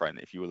instead of Trent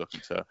if you were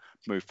looking to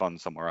move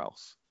funds somewhere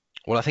else?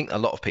 Well, I think a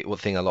lot of people are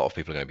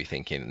going to be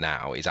thinking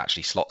now is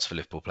actually slots for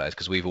Liverpool players,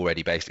 because we've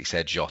already basically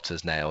said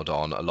Jota's nailed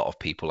on. A lot of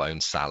people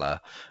own Salah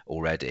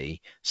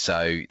already,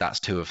 so that's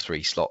 2 of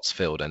 3 slots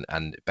filled,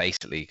 and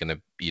basically going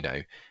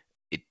to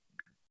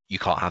you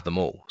can't have them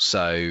all.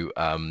 So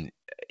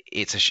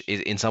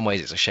in some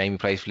ways it's a shame he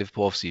plays for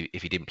Liverpool. Obviously,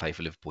 if he didn't play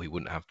for Liverpool, he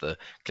wouldn't have the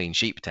clean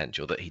sheet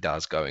potential that he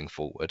does going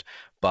forward.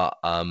 But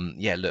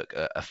look,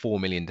 a 4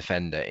 million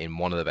defender in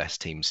one of the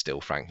best teams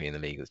still, frankly, in the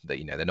league. That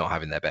they're not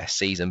having their best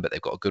season, but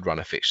they've got a good run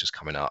of fixtures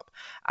coming up,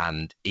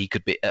 and he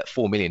could be at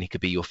 4 million. He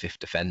could be your 5th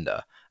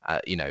defender. And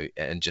you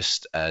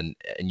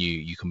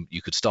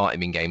could start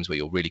him in games where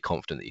you're really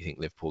confident that you think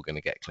Liverpool are going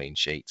to get clean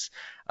sheets,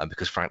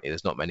 because frankly,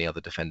 there's not many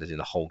other defenders in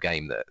the whole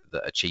game that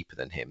are cheaper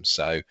than him.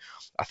 So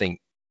I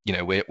think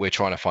we're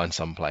trying to find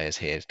some players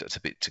here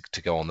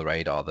to go on the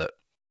radar that,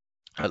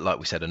 like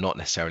we said, are not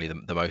necessarily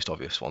the most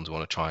obvious ones. We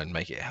want to try and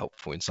make it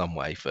helpful in some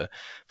way for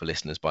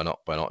listeners by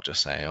not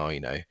just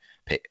saying,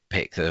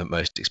 pick the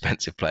most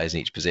expensive players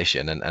in each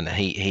position. And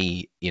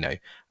he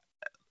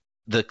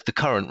the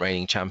current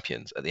reigning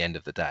champions at the end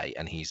of the day,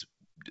 and he's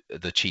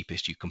the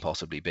cheapest you can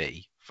possibly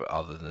be for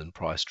other than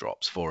price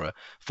drops for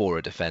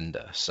a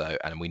defender. So,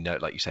 and we know,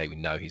 like you say, we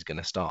know he's going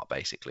to start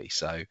basically.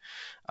 So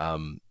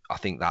I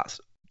think that's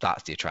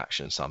the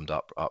attraction summed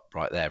up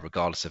right there,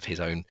 regardless of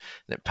his own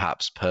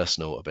perhaps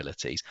personal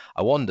abilities.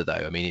 I wonder though,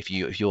 I mean, if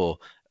you're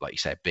like you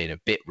said, being a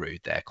bit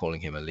rude there,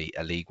 calling him a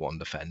League One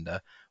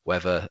defender,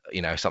 whether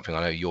something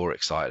I know you're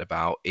excited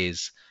about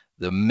is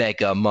the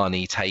mega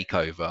money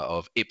takeover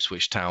of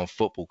Ipswich Town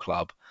Football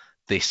Club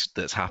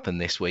that's happened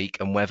this week,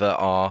 and whether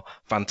our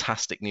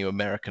fantastic new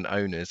American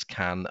owners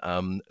can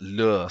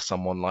lure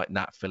someone like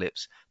Nat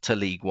Phillips to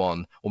League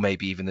One or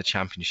maybe even the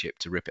Championship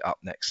to rip it up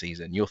next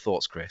season. Your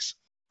thoughts, Chris?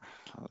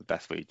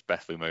 Best we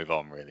move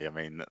on, really. I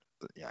mean,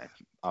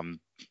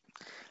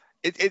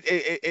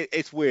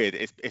 it's weird.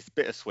 It's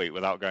bittersweet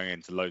without going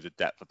into loads of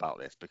depth about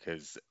this,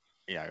 because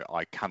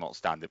I cannot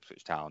stand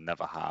Ipswich Town,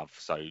 never have,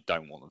 so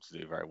don't want them to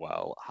do very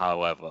well.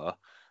 However,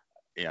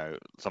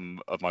 some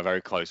of my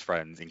very close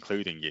friends,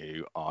 including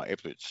you, are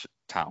Ipswich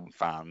Town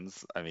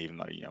fans, and even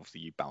though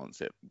obviously you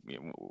balance it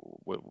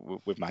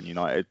with Man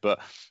United,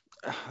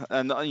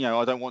 and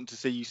I don't want to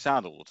see you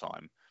sad all the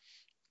time.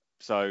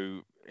 So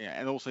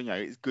and also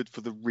it's good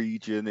for the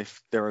region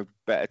if there are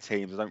better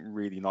teams. I don't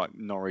really like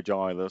Norwich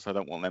either, so I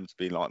don't want them to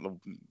be like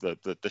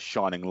the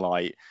shining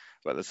light.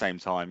 But at the same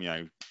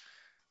time,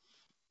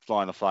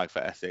 flying the flag for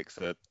Essex,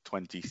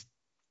 21st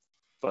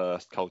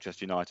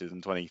Colchester United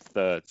and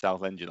 23rd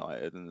Southend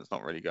United, and it's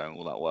not really going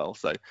all that well.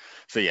 So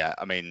yeah,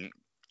 I mean,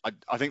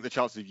 I think the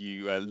chances of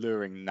you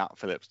luring Nat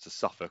Phillips to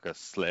Suffolk are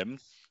slim.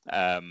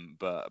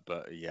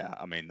 But yeah,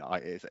 I mean,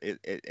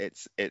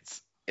 it's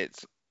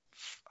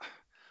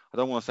I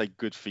don't want to say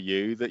good for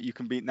you that you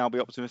can be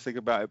optimistic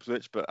about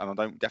Ipswich, and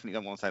I definitely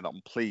don't want to say that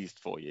I'm pleased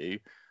for you,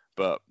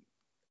 but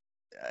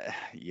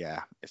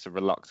yeah, it's a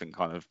reluctant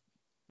kind of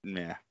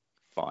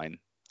fine.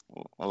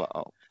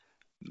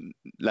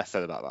 Less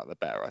said about that, the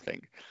better, I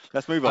think.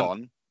 Let's move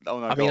on. Oh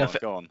no,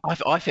 go on. I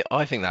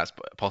think that's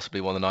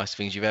possibly one of the nice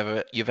things you've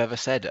ever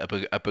said.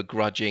 A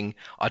begrudging,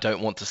 I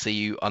don't want to see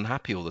you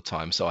unhappy all the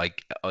time. So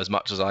as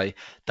much as I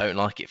don't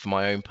like it for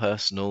my own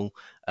personal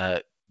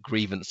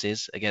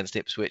grievances against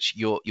Ipswich,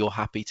 you're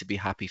happy to be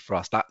happy for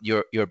us. That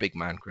you're a big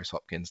man, Chris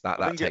Hopkins. That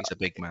takes a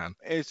big man.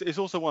 It's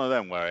also one of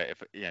them where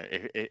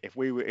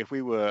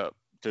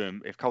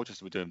if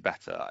Colchester were doing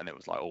better and it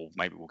was like, oh,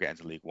 maybe we'll get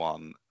into League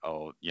One,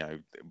 or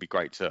it'd be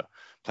great to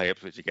play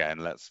Ipswich again,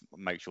 let's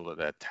make sure that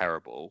they're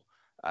terrible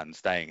and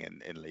staying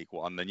in League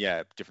One, then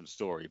yeah, different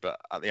story. But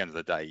at the end of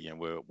the day,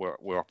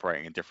 we're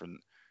operating in different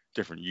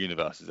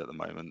universes at the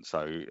moment,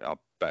 so I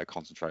better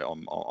concentrate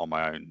on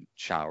my own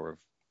shower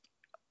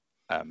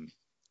of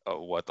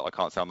a word that I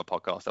can't say on the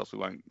podcast, else we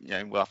won't,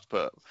 we'll have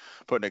to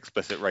put an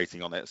explicit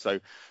rating on it. So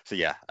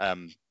yeah,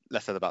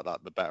 less said about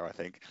that, the better, I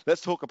think.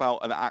 Let's talk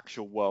about an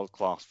actual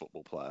world-class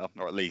football player,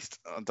 or at least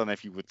I don't know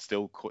if you would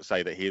still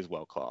say that he is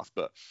world-class,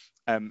 but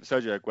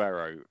Sergio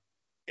Aguero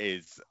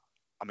is.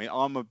 I mean,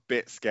 I'm a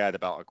bit scared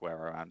about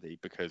Aguero, Andy,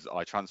 because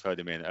I transferred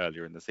him in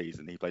earlier in the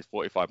season. He plays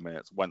 45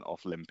 minutes, went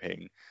off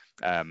limping,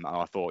 and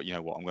I thought, you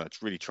know what, I'm going to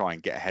really try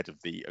and get ahead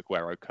of the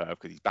Aguero curve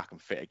because he's back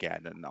and fit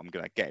again, and I'm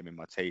going to get him in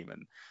my team.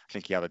 And I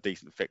think he had a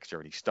decent fixture,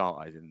 and he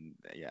started, and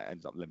yeah,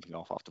 ended up limping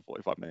off after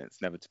 45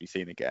 minutes, never to be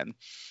seen again.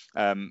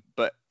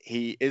 But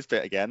he is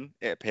fit again,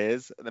 it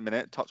appears at the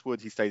minute. Touch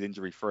wood, he stays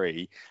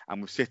injury-free,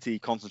 and with City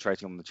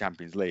concentrating on the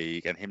Champions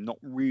League and him not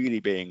really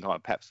being kind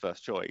of Pep's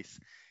first choice,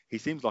 he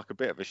seems like a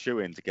bit of a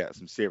shoe-in to get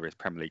some serious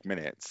Premier League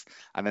minutes.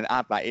 And then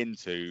add that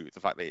into the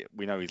fact that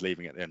we know he's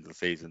leaving at the end of the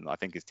season. I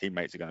think his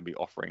teammates are going to be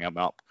offering him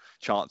up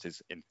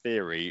chances, in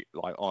theory,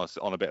 like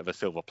on a bit of a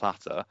silver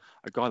platter.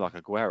 A guy like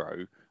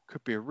Aguero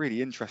could be a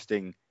really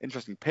interesting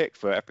pick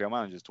for FPL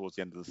managers towards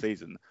the end of the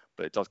season,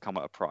 but it does come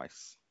at a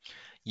price.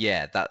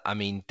 Yeah, that I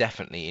mean,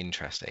 definitely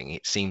interesting.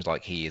 It seems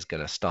like he is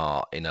going to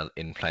start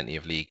in plenty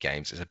of league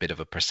games. It's a bit of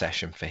a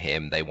procession for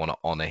him. They want to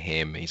honour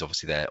him. He's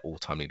obviously their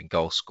all-time leading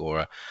goal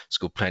scorer.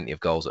 Scored plenty of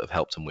goals that have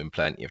helped him win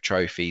plenty of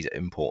trophies at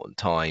important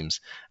times.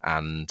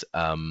 And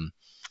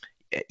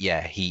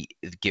yeah,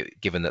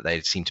 given that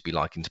they seem to be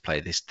liking to play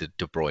this De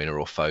Bruyne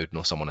or Foden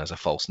or someone as a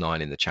false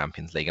nine in the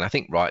Champions League, and I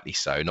think rightly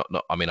so.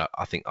 I mean,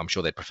 I think I'm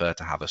sure they'd prefer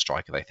to have a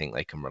striker they think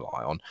they can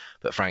rely on,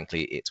 but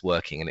frankly, it's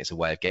working and it's a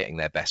way of getting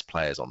their best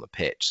players on the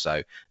pitch.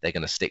 So they're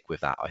going to stick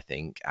with that, I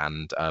think,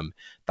 and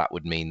that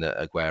would mean that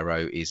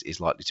Aguero is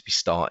likely to be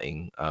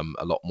starting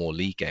a lot more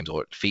league games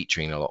or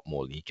featuring a lot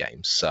more league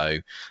games. So.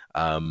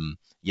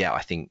 Yeah,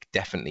 I think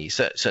definitely,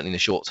 certainly in the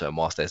short term,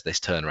 whilst there's this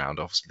turnaround,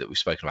 obviously, that we've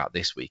spoken about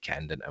this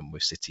weekend, and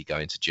with City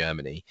going to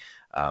Germany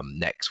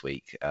next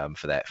week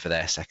for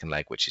their second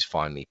leg, which is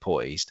finally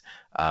poised,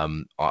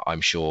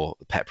 I'm sure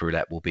Pep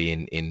Roulette will be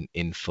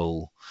in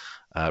full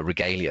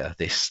regalia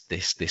this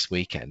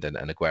weekend, and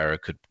Aguero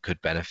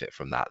could benefit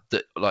from that.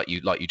 Like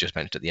you just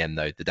mentioned at the end,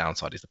 though, the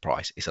downside is the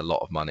price. It's a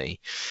lot of money,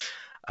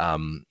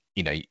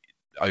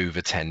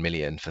 over 10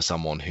 million for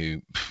someone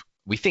who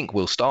we think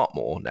will start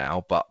more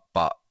now, but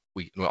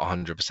we're not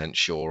 100%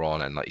 sure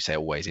on, and like you say,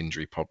 always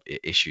injury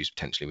issues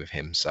potentially with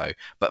him. So,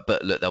 but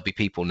look, there'll be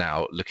people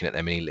now looking at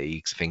their mini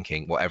leagues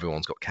thinking, well,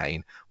 everyone's got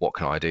Kane. What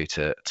can I do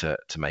to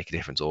make a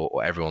difference?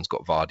 Or everyone's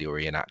got Vardy or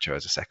Iheanacho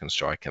as a second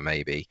striker.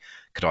 Maybe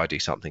could I do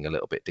something a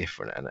little bit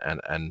different?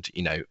 And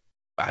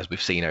as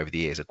we've seen over the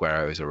years,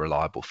 Aguero is a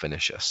reliable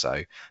finisher.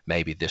 So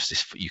maybe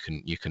this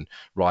you can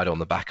ride on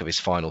the back of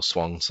his final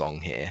swan song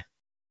here.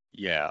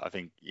 Yeah, I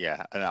think,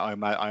 yeah. And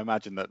I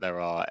imagine that there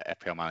are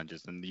FPL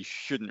managers, and you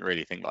shouldn't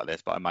really think like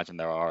this, but I imagine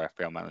there are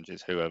FPL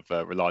managers who have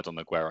relied on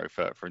Aguero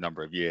for a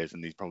number of years,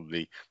 and he's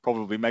probably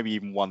maybe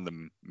even won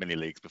them mini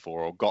leagues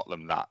before, or got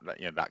them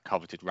that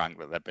coveted rank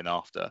that they've been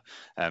after.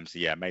 So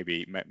yeah,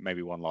 maybe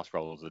one last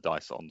roll of the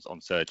dice on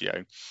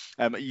Sergio.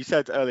 You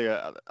said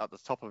earlier at the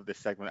top of this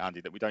segment,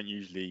 Andy, that we don't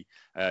usually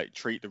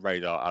treat the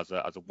radar as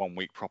a 1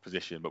 week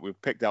proposition, but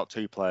we've picked out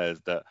two players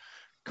that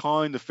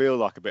kind of feel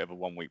like a bit of a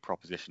 1 week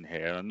proposition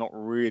here. And I'm not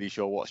really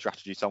sure what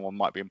strategy someone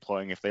might be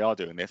employing if they are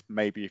doing this.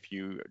 Maybe if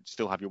you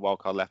still have your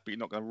wildcard left, but you're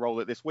not going to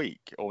roll it this week,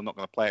 or not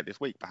going to play it this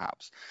week,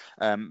 perhaps.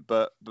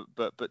 But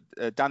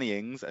Danny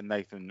Ings and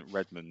Nathan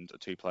Redmond are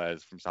two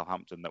players from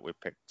Southampton that we've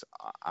picked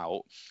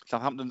out.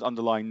 Southampton's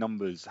underlying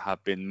numbers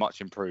have been much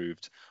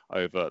improved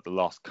over the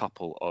last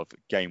couple of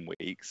game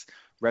weeks.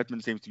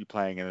 Redmond seems to be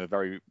playing in a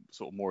very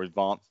sort of more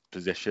advanced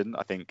position.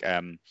 I think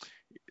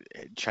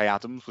Che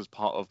Adams was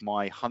part of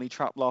my honey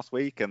trap last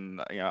week, and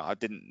I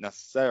didn't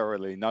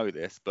necessarily know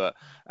this, but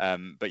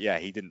yeah,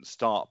 he didn't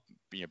start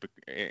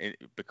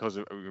because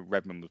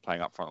Redmond was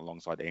playing up front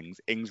alongside Ings.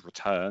 Ings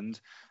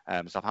returned.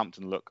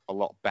 Southampton look a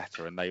lot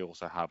better, and they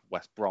also have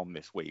West Brom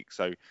this week.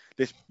 So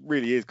this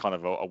really is kind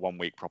of a 1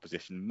 week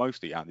proposition,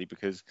 mostly, Andy,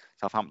 because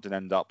Southampton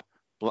end up.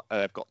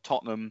 They've got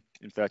Tottenham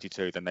in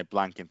 32, then they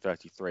blank in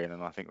 33, and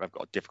then I think they've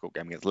got a difficult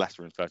game against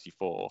Leicester in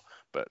 34.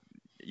 But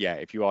yeah,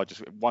 if you are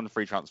just one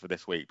free transfer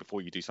this week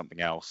before you do something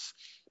else,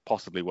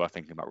 possibly worth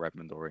thinking about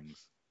Redmond or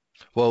Ings.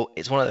 Well,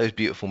 it's one of those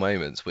beautiful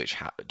moments which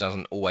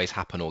doesn't always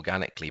happen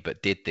organically,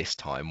 but did this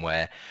time,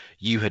 where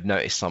you had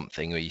noticed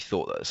something, or you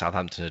thought that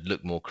Southampton had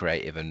looked more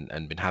creative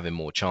and been having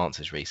more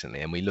chances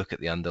recently. And we look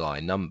at the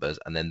underlying numbers,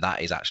 and then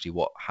that is actually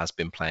what has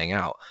been playing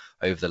out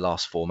over the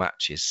last 4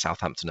 matches.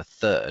 Southampton are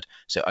third,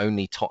 so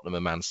only Tottenham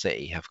and Man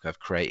City have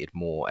created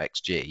more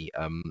XG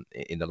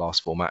in the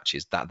last 4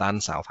 matches than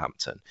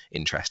Southampton,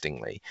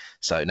 interestingly.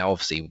 So now,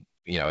 obviously,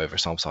 over a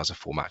sample size of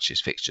 4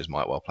 matches, fixtures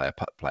might well play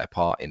a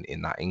part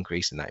in that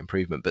increase, in that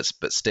improvement.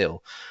 But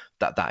still,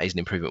 that is an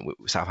improvement.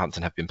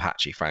 Southampton have been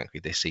patchy, frankly,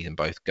 this season,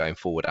 both going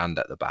forward and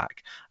at the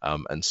back.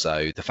 And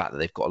so the fact that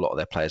they've got a lot of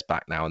their players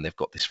back now, and they've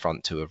got this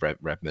front two of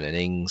Redmond and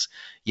Ings,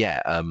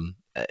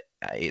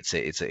 it's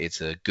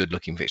a good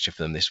looking fixture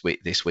for them this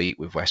week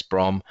with West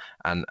Brom,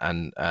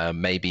 and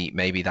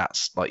maybe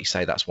that's, like you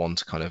say, that's one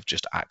to kind of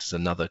just act as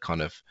another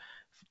kind of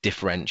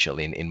differential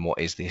in what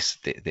is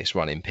this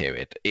running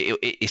period.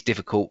 It's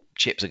difficult.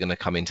 Chips are going to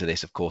come into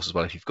this, of course, as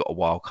well. If you've got a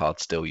wild card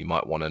still, you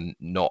might want to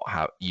not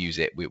use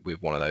it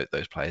with one of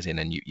those players in,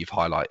 and you've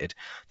highlighted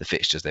the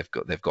fixtures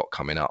they've got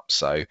coming up.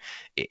 So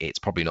it's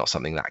probably not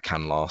something that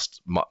can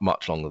last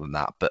much longer than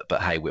that.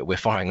 But hey, we're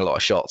firing a lot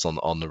of shots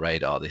on the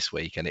radar this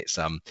week, and it's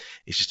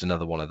just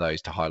another one of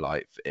those to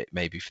highlight,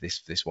 maybe for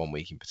this 1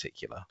 week in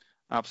particular.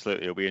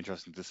 Absolutely, it'll be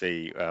interesting to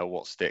see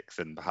what sticks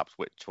and perhaps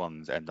which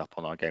ones end up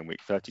on our game week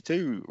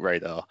 32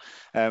 radar.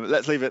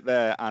 Let's leave it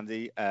there,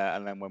 Andy,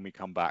 and then when we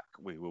come back,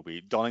 we will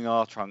be donning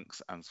our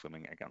trunks and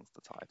swimming against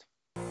the tide.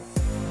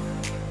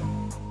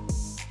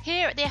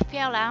 Here at the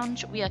FPL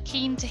Lounge, we are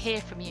keen to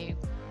hear from you.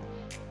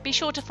 Be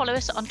sure to follow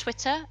us on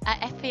Twitter at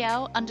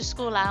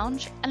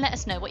FPL_lounge and let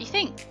us know what you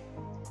think.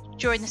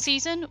 During the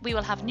season, we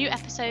will have new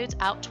episodes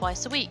out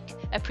twice a week,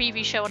 a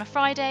preview show on a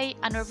Friday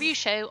and a review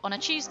show on a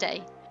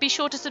Tuesday. Be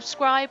sure to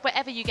subscribe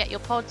wherever you get your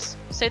pods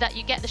so that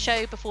you get the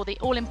show before the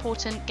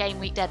all-important game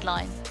week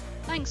deadline.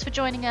 Thanks for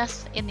joining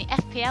us in the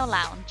FPL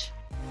Lounge.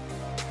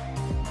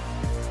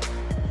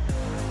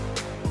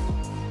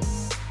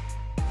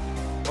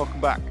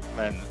 Welcome back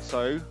then.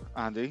 So,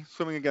 Andy,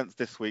 swimming against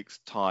this week's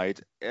tide,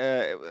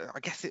 I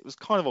guess it was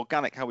kind of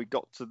organic how we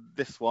got to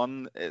this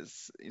one.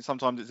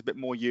 Sometimes it's a bit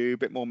more you, a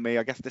bit more me.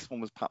 I guess this one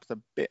was perhaps a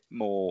bit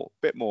more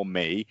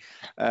me.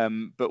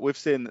 But we've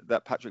seen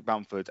that Patrick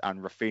Bamford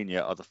and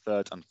Raphinha are the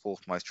third and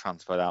fourth most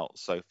transferred out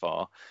so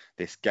far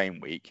this game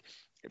week.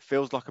 It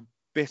feels like a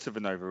bit of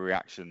an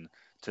overreaction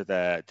to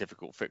their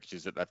difficult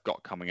fixtures that they've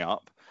got coming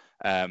up.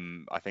 I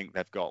think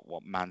they've got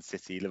Man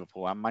City,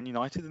 Liverpool, and Man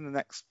United in the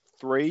next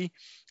 3.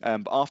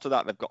 But after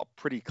that, they've got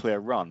a pretty clear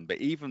run. But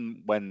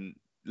even when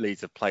Leeds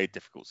have played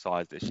difficult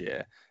sides this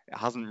year, it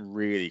hasn't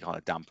really kind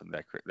of dampened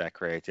their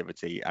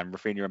creativity. And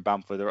Raphinha and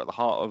Bamford are at the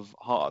heart of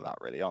that,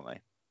 really, aren't they?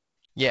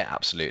 Yeah,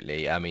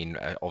 absolutely. I mean,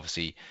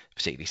 obviously,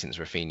 particularly since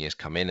Raphinha's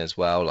come in as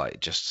well,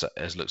 just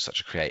has looked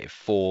such a creative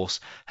force,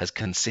 has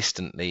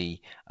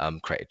consistently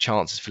created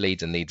chances for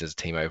Leeds, and Leeds as a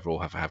team overall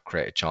have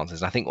created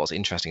chances. And I think what's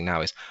interesting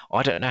now is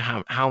I don't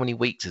know how many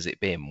weeks has it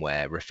been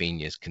where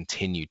Raphinha's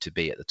continued to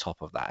be at the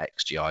top of that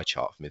XGI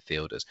chart for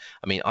midfielders.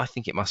 I mean, I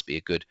think it must be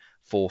a good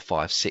 4,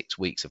 5, 6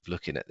 weeks of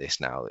looking at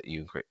this now that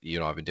you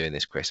and I have been doing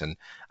this, Chris, and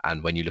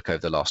when you look over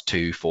the last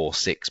 2, 4,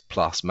 6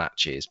 plus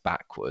matches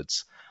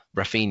backwards,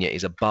 Raphinha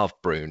is above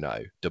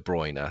Bruno, De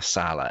Bruyne,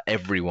 Salah,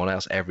 everyone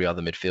else, every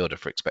other midfielder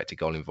for expected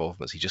goal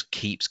involvements. He just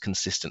keeps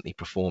consistently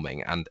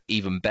performing, and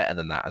even better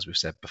than that, as we've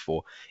said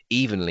before,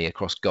 evenly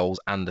across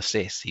goals and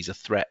assists. He's a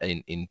threat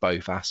in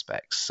both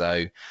aspects.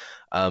 So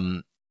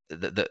basically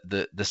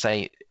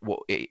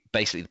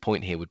the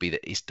point here would be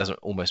that it doesn't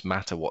almost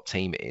matter what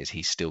team it is,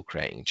 he's still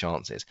creating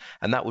chances,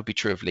 and that would be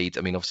true of Leeds.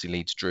 I mean, obviously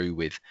Leeds drew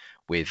with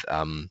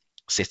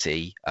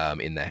City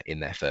in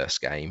their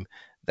first game.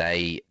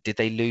 Did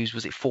they lose?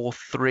 Was it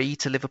 4-3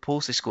 to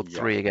Liverpool? So they scored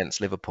 3 against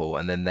Liverpool,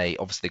 and then they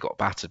obviously got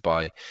battered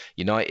by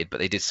United, but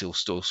they did still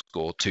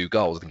score 2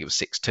 goals. I think it was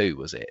 6-2,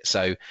 was it?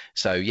 So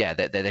yeah,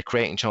 they're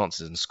creating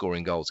chances and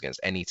scoring goals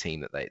against any team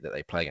that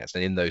they play against.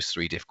 And in those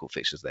 3 difficult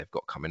fixtures they've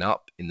got coming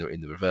up, in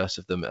the reverse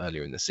of them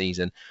earlier in the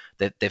season,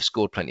 they've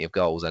scored plenty of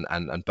goals,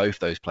 and both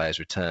those players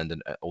returned.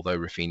 And although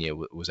Raphinha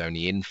was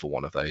only in for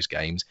one of those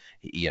games,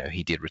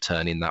 he did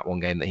return in that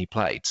one game that he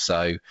played.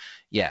 So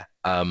yeah.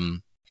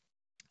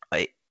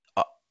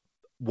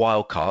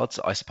 Wild cards,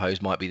 I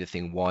suppose, might be the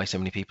thing why so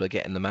many people are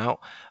getting them out.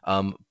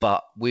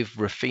 But with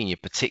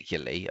Raphinha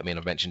particularly, I mean,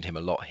 I've mentioned him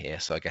a lot here,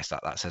 so I guess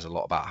that says a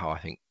lot about how I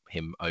think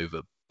him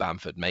over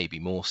Bamford, maybe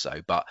more so.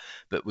 But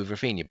with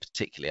Raphinha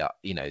particularly,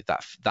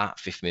 that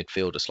fifth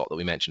midfielder slot that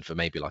we mentioned for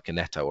maybe like a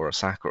Neto or a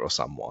Saka or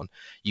someone,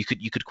 you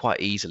could quite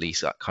easily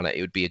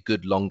it would be a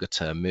good longer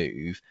term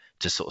move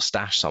to sort of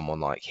stash someone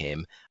like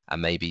him,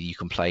 and maybe you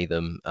can play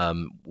them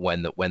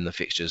when the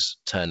fixtures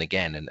turn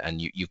again,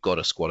 and you've got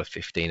a squad of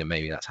 15, and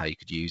maybe that's how you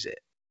could use it.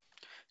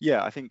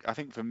 Yeah, I think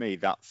for me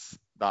that's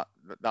the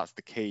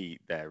key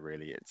there.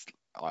 Really, it's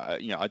I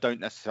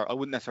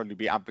wouldn't necessarily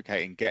be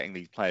advocating getting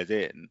these players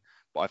in,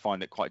 but I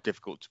find it quite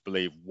difficult to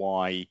believe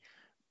why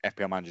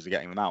FPL managers are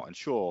getting them out. And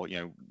sure,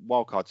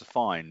 wildcards are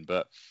fine,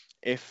 but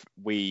if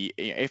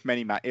as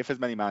many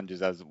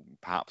managers as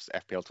perhaps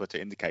FPL Twitter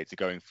indicates are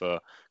going for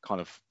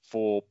kind of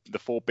the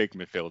four big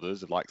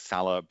midfielders of like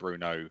Salah,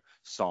 Bruno,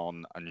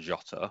 Son, and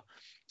Jota,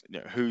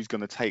 who's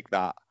going to take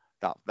that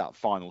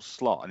final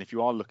slot? And if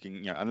you are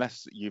looking,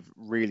 unless you've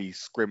really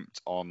scrimped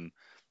on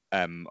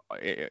in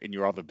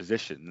your other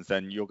positions,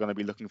 then you're going to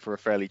be looking for a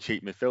fairly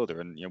cheap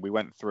midfielder. And we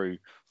went through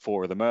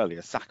 4 of them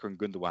earlier. Saka and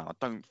Gundogan, I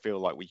don't feel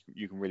like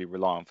you can really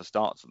rely on for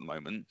starts at the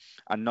moment,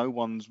 and no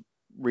one's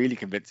really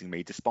convincing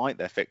me, despite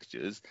their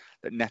fixtures,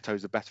 that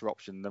Neto's a better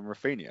option than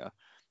Raphinha.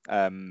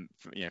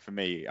 For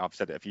me, I've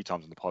said it a few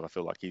times in the pod, I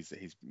feel like he's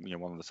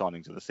one of the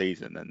signings of the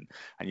season, and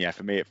yeah,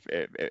 for me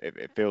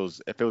it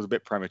feels a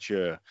bit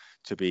premature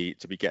to be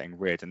getting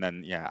rid. And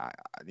then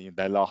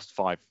their last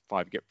five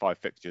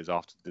fixtures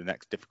after the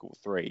next difficult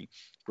 3: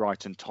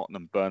 Brighton,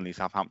 Tottenham, Burnley,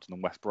 Southampton,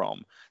 and West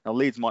Brom. Now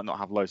Leeds might not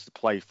have loads to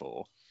play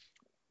for,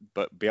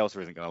 but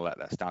Bielsa isn't going to let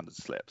their standards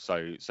slip.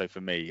 So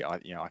for me,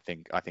 I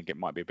think it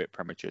might be a bit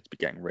premature to be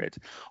getting rid.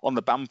 On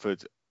the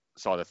Bamford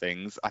side of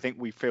things, I think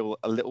we feel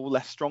a little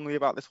less strongly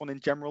about this one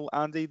in general,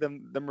 Andy,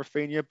 than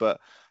Rafinha. But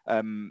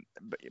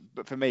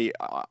for me,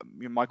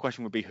 my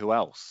question would be who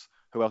else?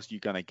 Who else are you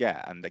going to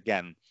get? And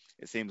again,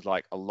 it seems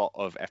like a lot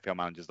of FPL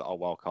managers that are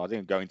wildcarding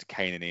are going to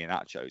Kane and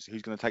Iheanacho. So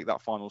who's going to take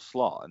that final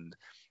slot? And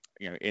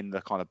in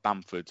the kind of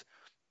Bamford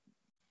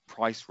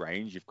price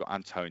range, you've got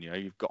Antonio,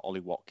 you've got Ollie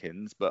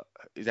Watkins, but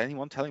is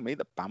anyone telling me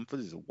that Bamford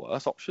is a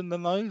worse option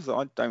than those?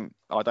 I don't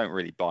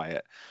really buy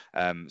it.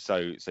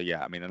 So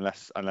yeah, I mean,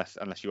 unless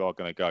you are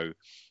going to go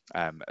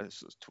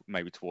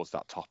maybe towards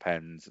that top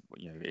end,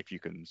 if you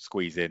can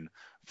squeeze in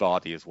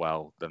Vardy as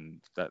well, then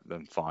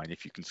fine.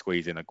 If you can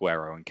squeeze in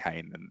Aguero and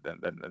Kane,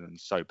 then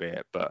so be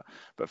it. But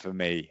for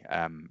me,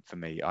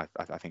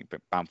 I think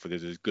Bamford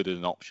is as good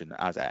an option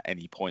as at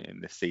any point in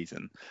this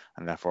season,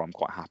 and therefore I'm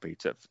quite happy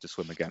to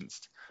swim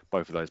against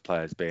both of those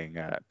players being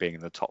in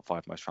the top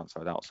 5 most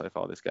transferred out so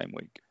far this game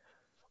week.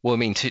 Well, I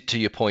mean, to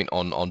your point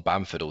on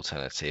Bamford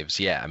alternatives,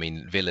 yeah, I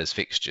mean, Villa's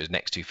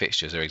next 2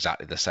 fixtures are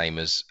exactly the same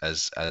as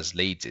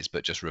Leeds's,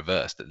 but just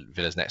reversed.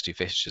 Villa's next 2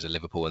 fixtures are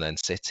Liverpool and then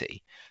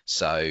City,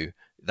 so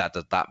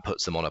that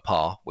puts them on a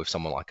par with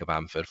someone like a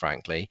Bamford,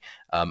 frankly.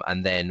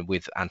 And then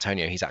with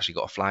Antonio, he's actually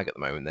got a flag at the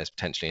moment. There's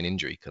potentially an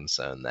injury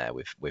concern there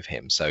with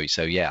him. So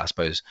yeah, I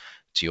suppose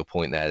to your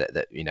point there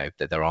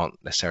that there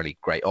aren't necessarily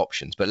great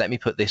options. But let me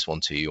put this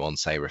one to you on,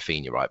 say,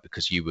 Rafinha, right?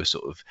 Because you were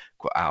sort of,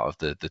 out of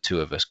the two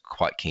of us,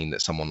 quite keen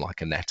that someone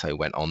like a Neto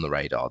went on the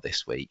radar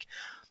this week.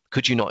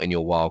 Could you not, in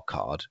your wild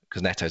card,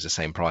 because Neto's the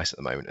same price at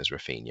the moment as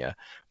Rafinha,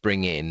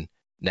 bring in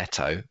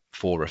Neto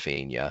for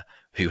Rafinha,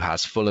 who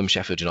has Fulham,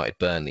 Sheffield United,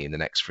 Burnley in the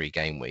next 3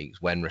 game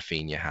weeks, when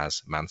Rafinha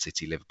has Man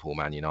City, Liverpool,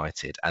 Man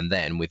United, and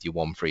then with your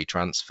 1 free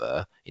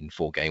transfer in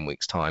 4 game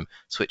weeks' time,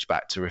 switch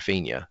back to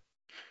Rafinha?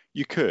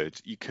 You could.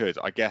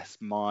 I guess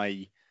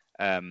my,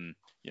 other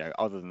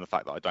than the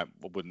fact that I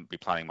wouldn't be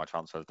planning my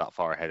transfers that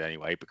far ahead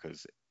anyway,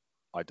 because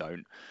I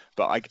don't.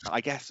 But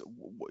I guess,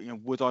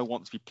 would I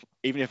want to be,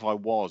 even if I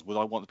was, would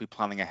I want to be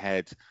planning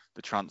ahead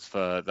the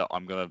transfer that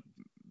I'm going to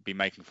be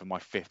making for my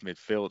 5th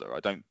midfielder?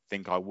 I don't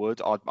think I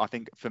would. I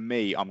think for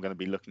me, I'm going to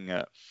be looking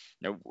at,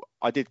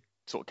 I did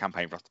sort of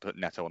campaign for us to put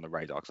Neto on the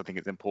radar because I think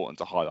it's important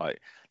to highlight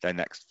their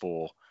next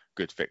 4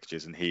 good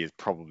fixtures, and he is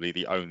probably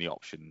the only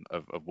option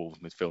of Wolves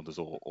midfielders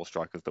or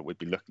strikers that we'd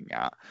be looking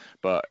at.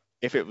 But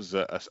if it was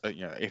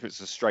if it's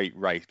a straight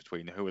race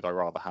between who would I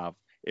rather have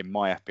in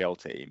my FPL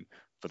team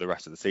for the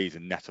rest of the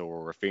season, Neto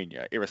or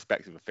Rafinha,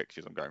 irrespective of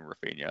fixtures, I'm going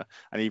Rafinha.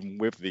 And even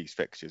with these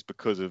fixtures,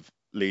 because of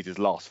Leeds'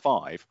 last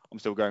 5, I'm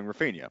still going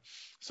Rafinha.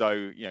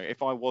 So,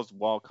 if I was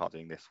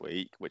wildcarding this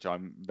week, which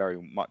I'm very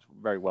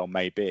well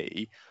may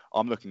be,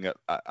 I'm looking at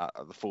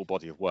the full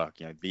body of work,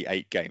 the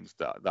 8 games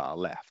that are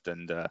left.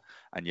 And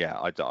yeah,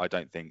 I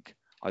don't think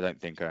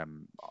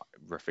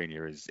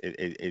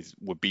Rafinha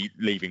would be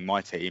leaving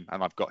my team,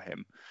 and I've got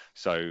him.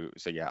 So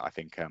yeah, I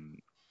think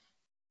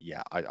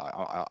yeah,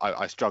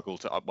 I struggle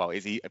to. Well,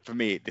 for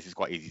me, this is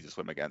quite easy to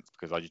swim against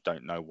because I just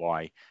don't know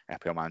why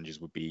FPL managers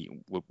would be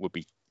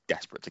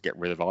desperate to get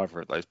rid of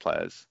either of those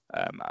players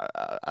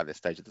at this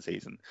stage of the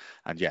season.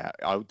 And yeah,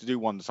 I do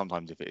wonder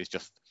sometimes if it is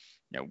just,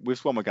 we've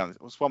swum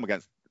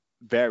against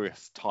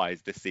various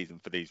ties this season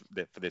for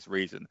this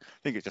reason. I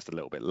think it's just a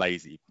little bit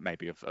lazy,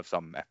 maybe, of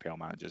some FPL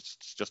managers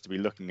just to be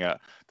looking at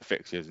the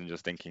fixtures and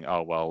just thinking,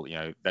 oh well,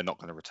 they're not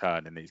going to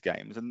return in these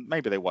games, and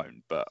maybe they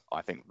won't. But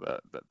I think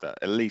that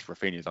at least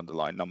Rafinha's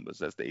underlying numbers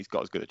says that he's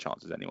got as good a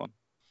chance as anyone.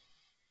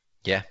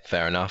 Yeah,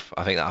 fair enough.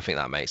 I think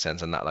that makes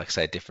sense, and that, like I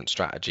say, a different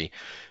strategy.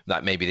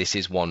 That maybe this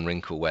is one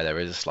wrinkle where there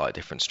is a slight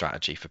different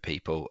strategy for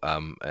people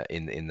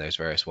in those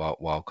various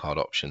wild card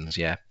options.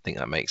 Yeah, I think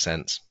that makes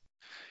sense.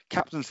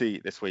 Captaincy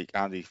this week,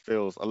 Andy,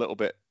 feels a little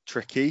bit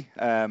tricky,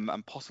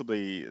 and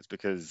possibly it's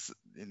because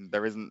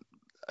there isn't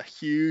a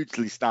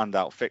hugely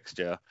standout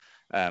fixture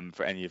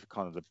for any of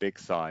kind of the big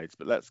sides.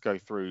 But let's go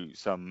through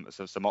some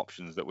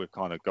options that we've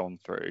kind of gone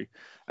through.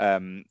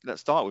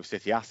 Let's start with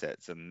City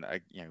assets, and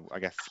I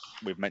guess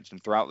we've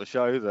mentioned throughout the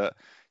show that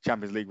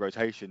Champions League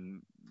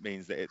rotation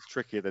means that it's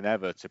trickier than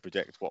ever to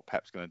predict what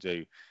Pep's going to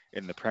do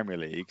in the Premier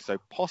League. So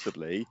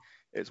possibly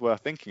it's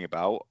worth thinking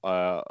about,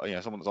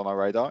 someone that's on our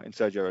radar in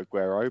Sergio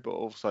Aguero, but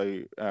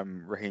also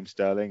Raheem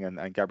Sterling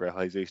and Gabriel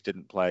Jesus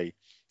didn't play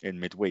in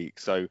midweek.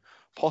 So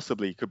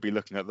possibly could be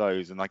looking at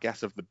those. And I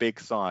guess of the big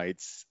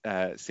sides,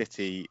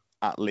 City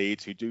at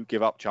Leeds, who do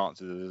give up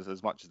chances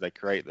as much as they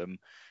create them,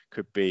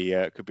 could be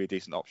a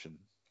decent option.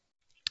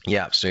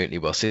 Yeah, absolutely.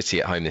 Well,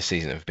 City at home this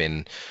season have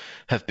been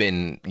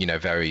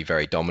very,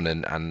 very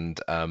dominant,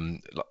 and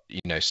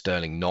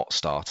Sterling not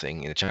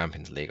starting in the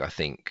Champions League, I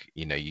think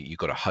you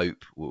got to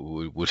hope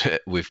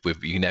with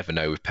you never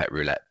know with Pep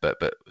Roulette, but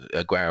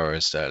Aguero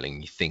and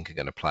Sterling you think are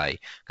going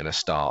to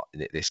start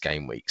this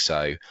game week.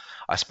 So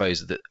I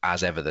suppose that,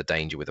 as ever, the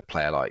danger with a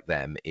player like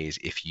them is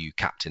if you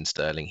captain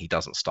Sterling, he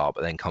doesn't start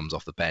but then comes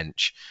off the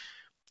bench,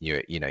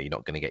 you're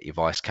not going to get your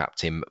vice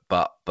captain.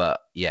 But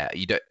yeah,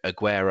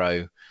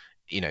 Aguero,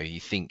 you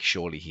think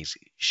surely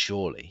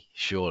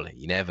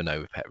you never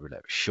know with Petr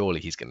Vrabel, surely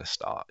he's going to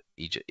start.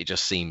 It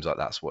just seems like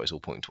that's what it's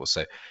all pointing towards.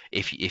 So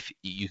if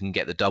you can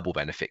get the double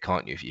benefit,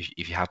 can't you?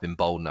 If you have been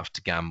bold enough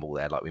to gamble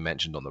there, like we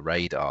mentioned on the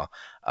radar,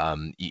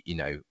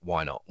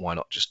 why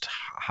not just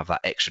have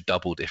that extra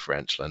double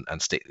differential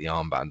and stick the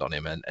armband on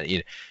him? And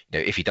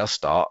if he does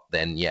start,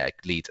 then yeah,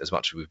 Leeds, as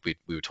much as we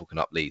were talking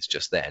up Leeds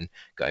just then,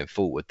 going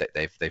forward, that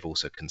they've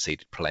also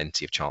conceded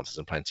plenty of chances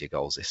and plenty of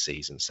goals this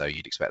season. So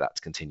you'd expect that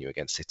to continue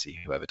against City,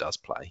 whoever does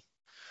play.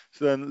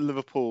 So then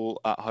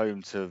Liverpool at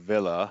home to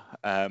Villa.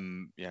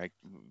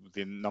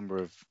 The number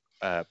of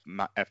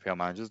FPL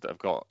managers that have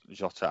got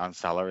Jota and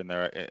Salah in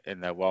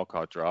their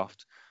wildcard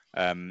draft.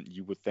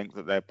 You would think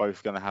that they're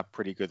both going to have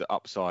pretty good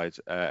upside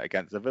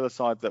against the Villa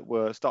side that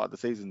were started the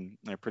season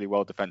pretty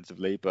well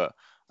defensively, but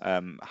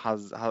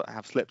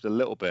have slipped a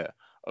little bit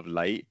of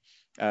late.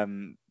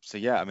 So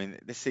yeah, I mean,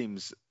 this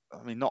seems,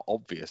 not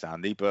obvious,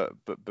 Andy, but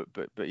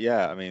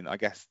yeah, I mean, I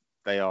guess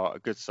they are a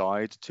good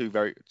side, two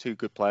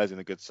good players in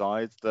a good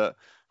side that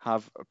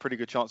have a pretty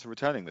good chance of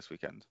returning this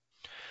weekend.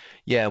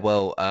 Yeah,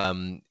 well,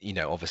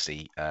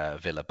 obviously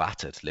Villa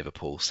battered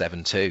Liverpool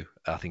 7-2,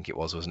 I think it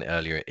was, wasn't it,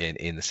 earlier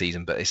in the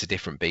season? But it's a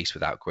different beast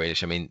without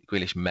Grealish. I mean,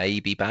 Grealish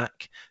may be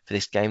back for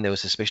this game. There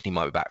was suspicion he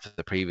might be back for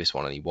the previous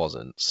one, and he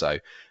wasn't. So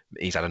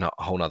he's had a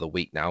whole other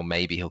week now.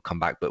 Maybe he'll come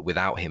back, but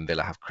without him,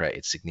 Villa have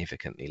created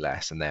significantly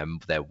less, and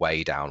they're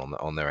way down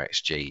on their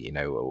XG,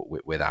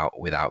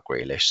 without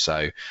Grealish.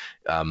 So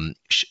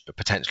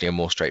potentially a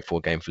more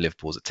straightforward game for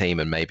Liverpool as a team,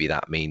 and maybe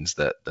that means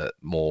that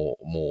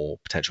more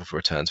potential for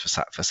returns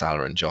for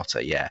Salah and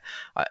Jota. Yeah,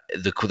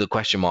 the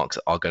question marks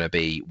are going to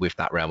be with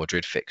that Real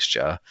Madrid fixture.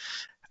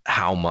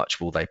 How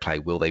much will they play?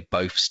 Will they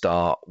both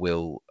start?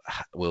 Will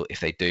if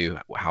they do,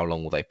 how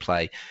long will they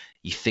play?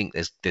 You think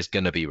there's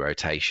going to be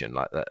rotation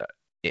like that.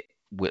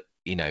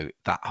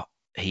 That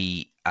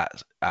he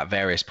at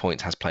various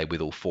points has played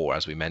with all four,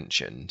 as we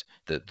mentioned,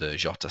 the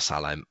Jota,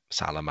 Salah,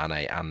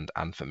 Mane, and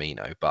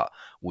Firmino. But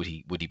would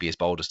he be as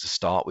bold as to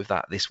start with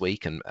that this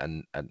week and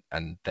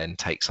then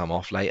take some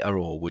off later,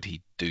 or would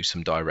he do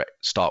some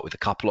direct start with a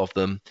couple of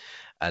them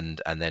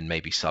and then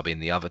maybe sub in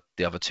the other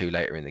two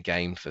later in the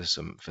game for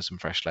some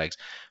fresh legs?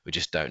 We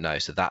just don't know.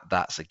 So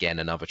that's again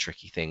another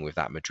tricky thing with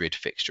that Madrid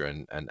fixture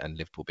and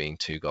Liverpool being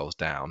 2 goals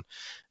down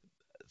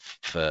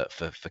for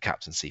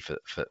captaincy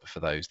for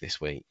those this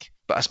week.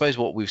 But I suppose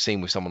what we've seen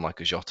with someone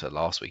like a Jota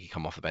last week, he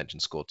come off the bench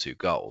and scored 2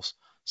 goals.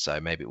 So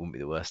maybe it wouldn't be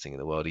the worst thing in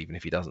the world even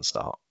if he doesn't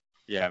start.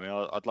 Yeah, I mean,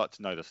 I'd like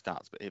to know the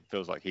stats, but it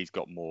feels like he's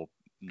got more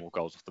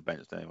goals off the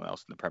bench than anyone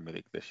else in the Premier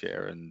League this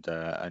year. And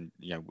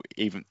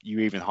even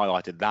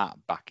highlighted that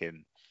back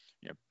in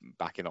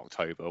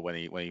October when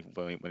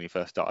he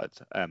first started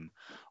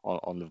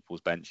on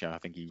Liverpool's bench. I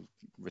think he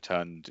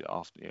returned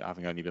after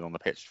having only been on the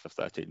pitch for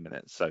 13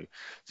 minutes. So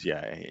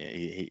yeah,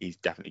 he's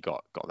definitely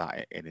got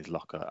that in his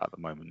locker at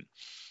the moment.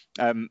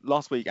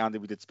 Last week, Andy,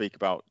 we did speak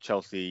about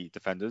Chelsea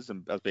defenders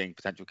and as being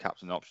potential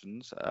captain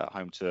options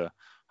home to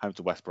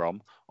West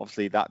Brom.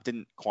 Obviously, that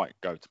didn't quite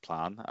go to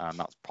plan, and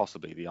that's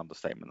possibly the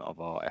understatement of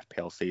our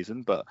FPL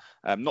season. But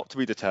not to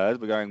be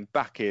deterred, we're going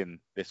back in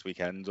this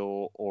weekend,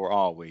 or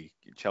are we?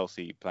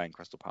 Chelsea playing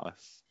Crystal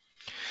Palace.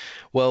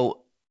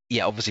 Well,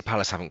 yeah, obviously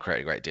Palace haven't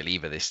created a great deal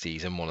either this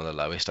season, one of the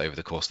lowest over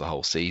the course of the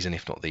whole season,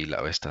 if not the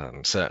lowest,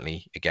 and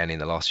certainly again in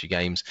the last few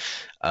games.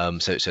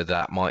 So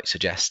that might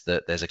suggest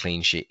that there's a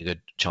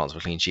good chance of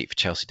a clean sheet for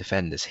Chelsea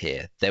defenders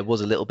here. There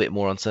was a little bit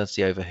more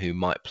uncertainty over who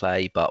might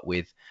play, but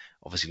with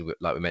obviously,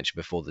 like we mentioned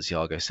before, the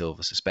Thiago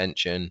Silva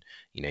suspension,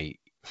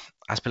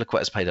 Azpilicueta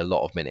has played a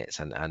lot of minutes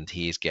and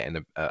he is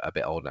getting a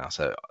bit old now.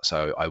 So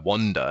I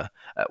wonder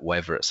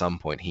whether at some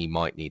point he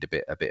might need a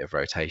bit of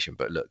rotation.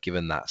 But look,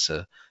 given that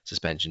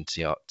suspension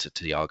to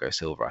Thiago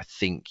Silva, I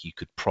think you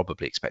could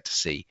probably expect to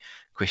see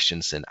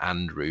Christensen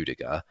and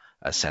Rudiger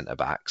as centre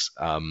backs.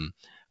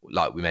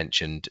 Like we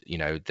mentioned,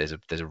 there's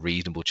a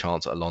reasonable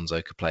chance that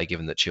Alonso could play,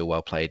 given that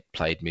Chilwell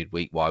played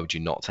midweek. Why would you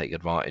not take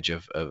advantage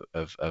of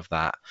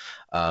that?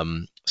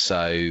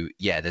 So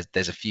yeah,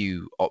 there's a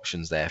few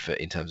options there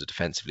in terms of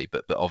defensively,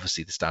 but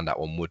obviously the standout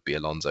one would be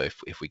Alonso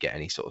if we get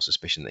any sort of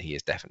suspicion that he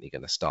is definitely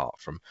going to start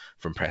from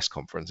press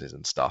conferences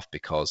and stuff,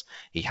 because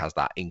he has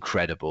that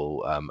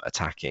incredible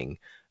attacking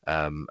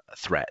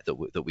threat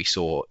that we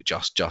saw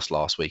just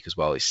last week as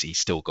well. He's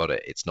still got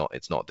it. It's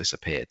not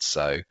disappeared.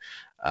 So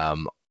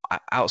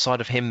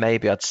outside of him,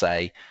 maybe I'd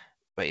say,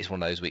 but it's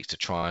one of those weeks to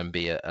try and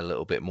be a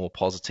little bit more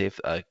positive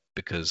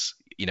because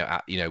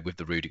with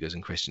the Rudigers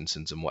and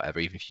Christensens and whatever,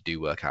 even if you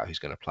do work out who's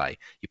going to play,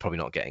 you're probably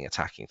not getting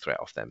attacking threat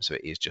off them. So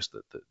it is just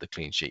the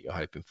clean sheet you're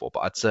hoping for.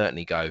 But I'd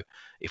certainly go,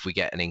 if we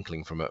get an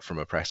inkling from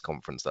a press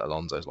conference that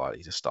Alonso's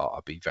likely to start,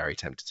 I'd be very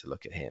tempted to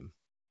look at him.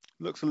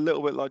 Looks a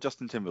little bit like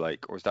Justin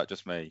Timberlake, or is that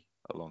just me,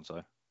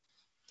 Alonso?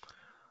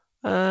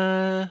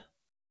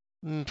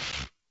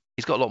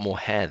 He's got a lot more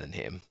hair than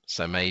him,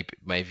 so maybe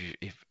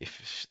if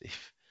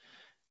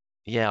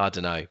yeah, I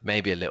don't know,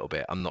 maybe a little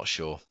bit. I'm not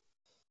sure.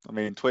 I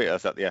mean, tweet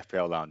us at the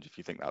FPL Lounge if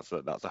you think that's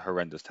a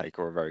horrendous take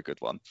or a very good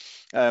one.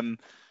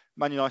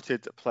 Man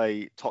United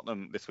play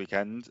Tottenham this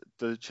weekend.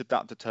 Should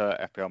that deter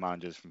FPL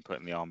managers from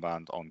putting the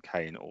armband on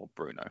Kane or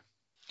Bruno?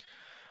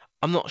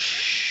 I'm not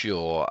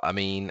sure. I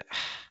mean,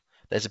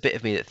 there's a bit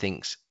of me that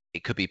thinks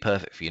it could be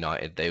perfect for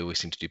United. They always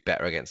seem to do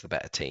better against the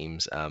better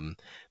teams.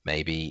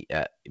 Maybe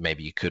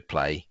you could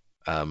play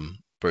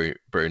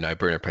Bruno.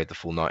 Bruno played the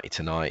full 90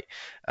 tonight.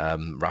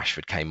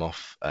 Rashford came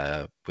off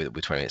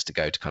with 20 minutes to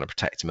go to kind of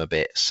protect him a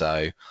bit.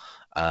 So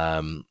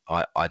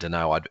I don't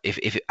know.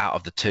 If out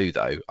of the two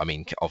though, I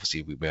mean,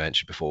 obviously we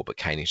mentioned before, but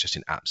Kane is just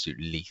in absolute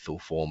lethal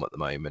form at the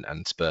moment,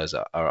 and Spurs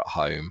are at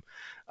home.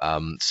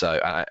 So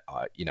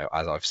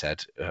as I've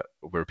said,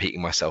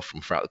 repeating myself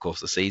from throughout the course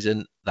of the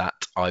season, that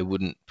I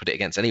wouldn't put it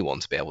against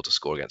anyone to be able to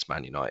score against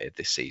Man United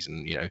this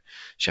season.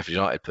 Sheffield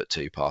United put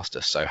 2 past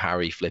us. So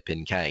Harry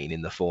flipping Kane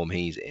in the form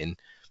he's in,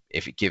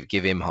 if you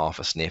give him half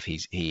a sniff,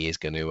 he's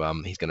going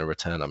to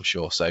return, I'm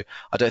sure. So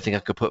I don't think I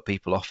could put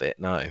people off it.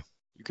 No.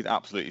 You could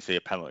absolutely see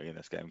a penalty in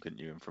this game, couldn't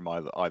you? And from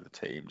either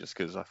team, just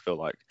because I feel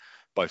like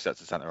both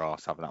sets of centre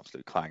halves have an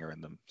absolute clanger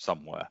in them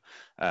somewhere.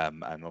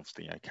 And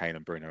obviously, Kane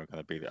and Bruno are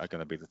going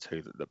to be the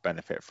two that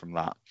benefit from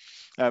that.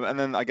 And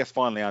then I guess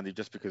finally, Andy,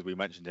 just because we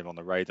mentioned him on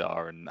the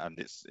radar, and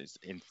it's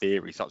in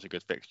theory such a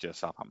good fixture,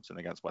 Southampton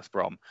against West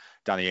Brom.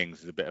 Danny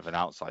Ings is a bit of an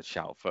outside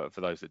shout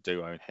for those that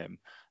do own him.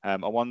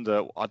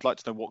 I'd like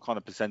to know what kind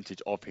of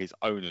percentage of his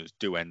owners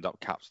do end up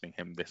captaining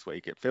him this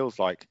week. It feels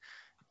like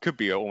could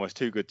be almost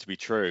too good to be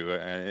true.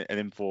 An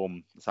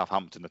informed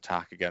Southampton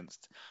attack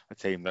against a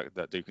team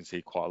that do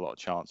concede quite a lot of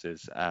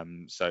chances.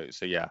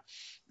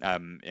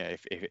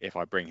 If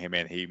I bring him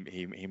in,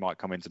 he might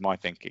come into my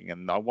thinking.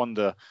 And I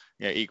wonder,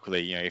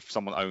 equally, if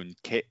someone owned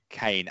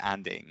Kane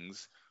and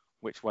Ings,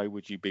 which way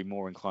would you be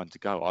more inclined to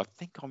go? I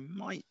think I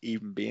might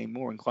even be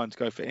more inclined to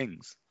go for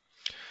Ings.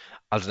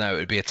 I don't know. It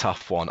would be a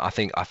tough one. I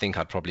think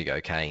I'd probably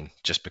go Kane,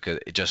 just because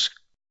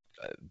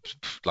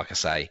like I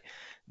say,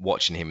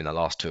 watching him in the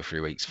last 2 or 3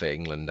 weeks for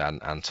England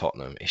and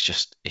Tottenham, it's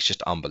just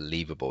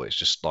unbelievable. It's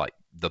just like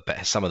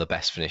some of the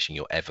best finishing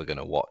you're ever going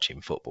to watch in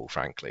football,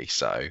 frankly.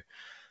 So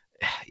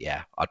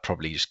yeah, I'd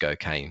probably just go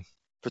Kane.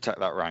 Protect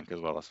that rank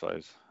as well, I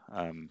suppose.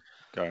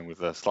 Going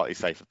with a slightly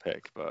safer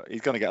pick, but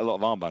he's going to get a lot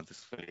of armbands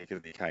this week,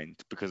 isn't he, Kane?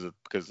 Because of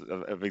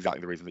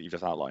exactly the reason that you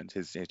just outlined.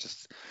 He's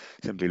just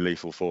simply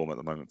lethal form at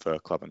the moment for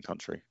club and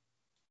country.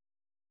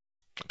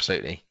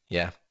 Absolutely,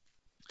 yeah.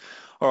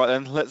 All right,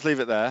 then, let's leave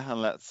it there,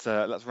 and let's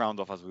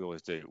round off, as we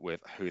always do, with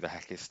Who the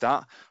Heck is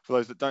Stat. For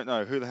those that don't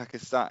know, Who the Heck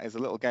is Stat is a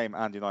little game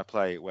Andy and I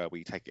play where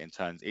we take it in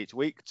turns each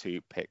week to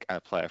pick a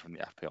player from the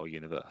FPL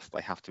universe.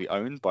 They have to be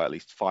owned by at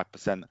least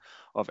 5%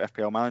 of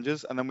FPL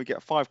managers, and then we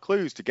get 5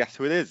 clues to guess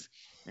who it is.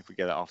 If we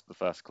get it after the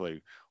first clue,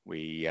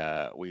 we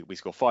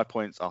score 5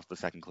 points. After the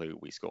second clue,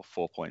 we score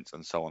 4 points,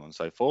 and so on and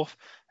so forth.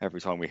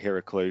 Every time we hear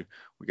a clue,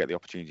 we get the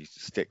opportunity to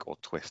stick or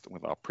twist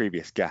with our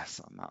previous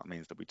guess, and that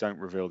means that we don't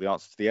reveal the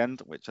answer to the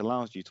end, which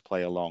allows you to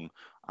play along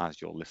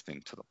as you're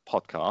listening to the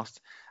podcast.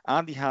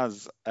 Andy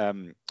has, I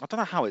don't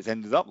know how it's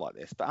ended up like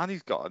this, but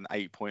Andy's got an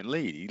 8-point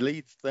lead. He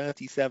leads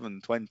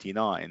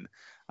 37-29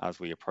 as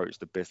we approach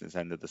the business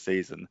end of the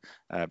season,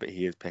 but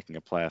he is picking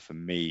a player for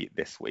me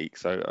this week.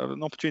 So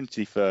an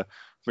opportunity for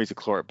me to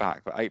claw it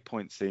back, but 8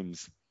 points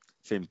seems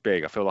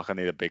big. I feel like I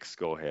need a big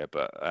score here,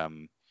 but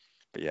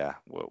yeah,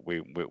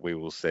 we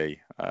will see.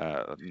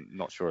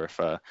 Not sure if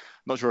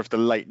the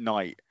late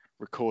night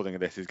recording of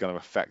this is going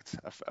to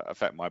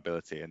affect my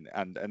ability,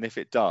 and if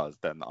it does,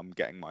 then I'm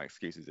getting my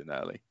excuses in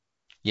early.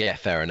 Yeah,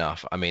 fair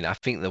enough. I mean, I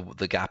think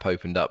the gap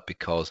opened up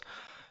because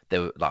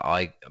there were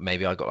I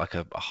got like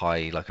a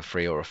high, like a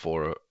 3 or a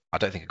 4. I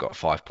don't think I got a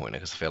 5-pointer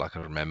because I feel like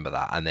I remember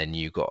that, and then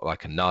you got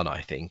like a none,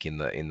 I think, in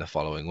the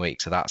following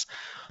week. So that's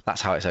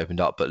how it's opened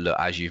up. But look,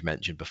 as you've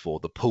mentioned before,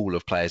 the pool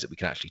of players that we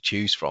can actually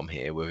choose from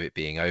here, with it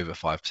being over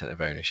 5%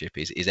 of ownership,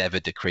 is ever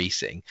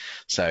decreasing.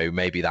 So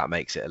maybe that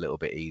makes it a little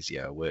bit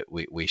easier.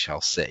 We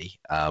shall see.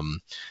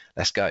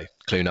 Let's go.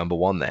 Clue number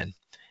 1 then.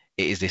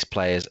 It is this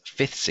player's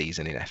 5th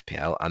season in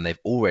FPL, and they've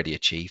already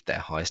achieved their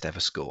highest ever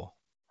score.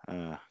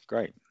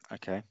 Great.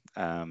 Okay.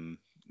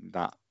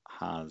 That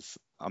has,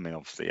 I mean,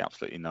 obviously,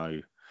 absolutely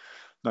no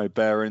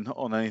bearing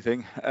on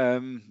anything.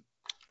 Well,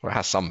 it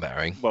has some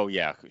bearing. Well,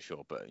 yeah,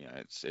 sure, but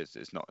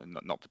it's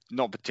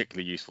not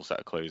particularly useful set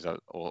of clues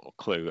or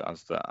clue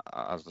as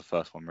the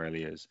first one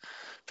really is.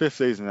 5th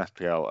season in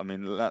FPL. I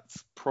mean,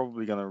 that's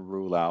probably going to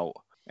rule out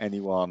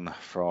anyone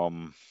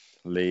from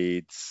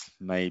Leeds,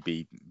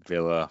 maybe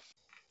Villa,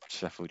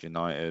 Sheffield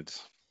United,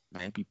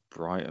 maybe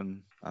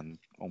Brighton, and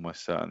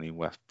almost certainly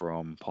West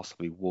Brom,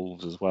 possibly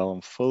Wolves as well,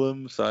 and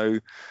Fulham. So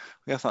I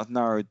guess that's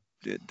narrowed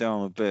it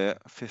down a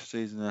bit. 5th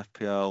season in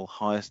FPL,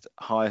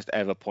 highest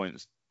ever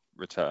points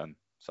return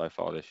so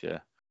far this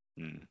year.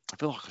 I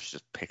feel like I should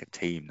just pick a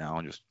team now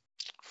and just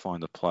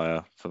find a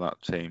player for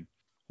that team.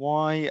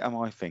 Why am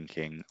I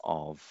thinking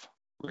of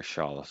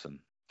Richarlison?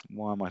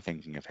 Why am I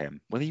thinking of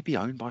him? Will he be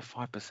owned by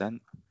 5%? I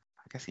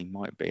guess he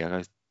might be. I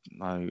don't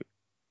know.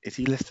 Is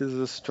he listed as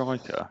a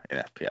striker in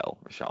FPL,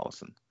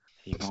 Richarlison?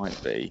 He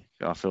might be.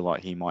 I feel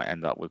like he might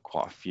end up with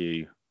quite a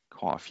few,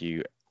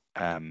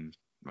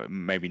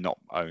 maybe not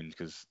owned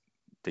because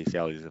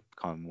DCL, he's a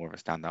kind of more of a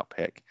standout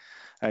pick.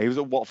 He was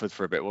at Watford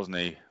for a bit, wasn't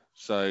he?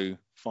 So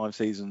 5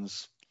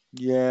 seasons.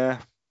 Yeah.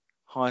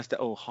 Highest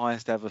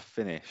ever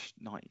finish.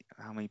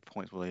 How many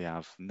points will he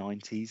have?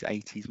 90s,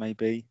 80s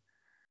maybe.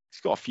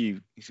 He's got a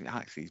few. He's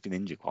been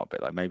injured quite a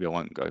bit. Like maybe I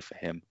won't go for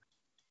him.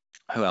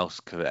 Who else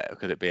could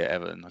it be at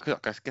Everton? I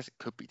guess it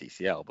could be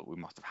DCL, but we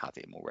must have had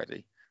him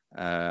already.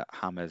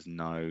 James,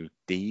 no.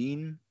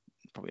 Dean,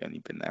 probably only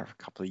been there for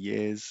a couple of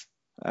years.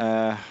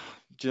 Do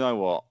you know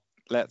what?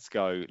 Let's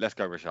go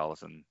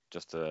Richarlison,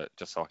 just so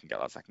I can get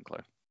that second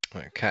clue.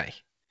 Okay.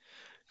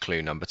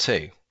 Clue number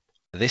 2.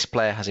 This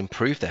player has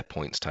improved their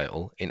points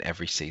total in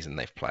every season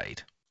they've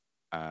played.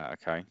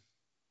 Okay.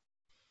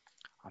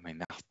 I mean,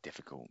 that's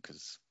difficult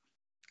because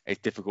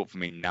it's difficult for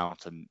me now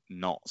to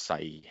not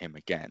say him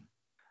again.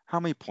 How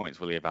many points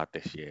will he have had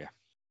this year?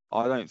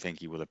 I don't think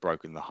he will have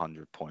broken the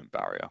 100-point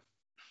barrier.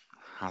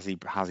 Has he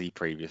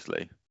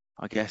previously?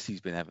 I guess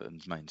he's been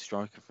Everton's main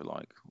striker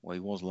for he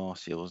was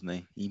last year, wasn't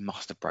he? He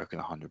must have broken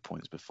 100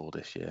 points before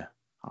this year.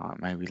 All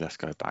right, maybe let's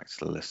go back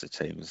to the list of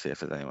teams and see if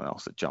there's anyone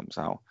else that jumps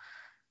out.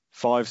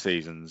 5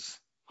 seasons,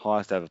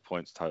 highest ever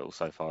points total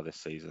so far this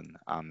season,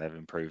 and they've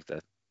improved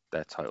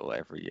their total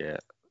every year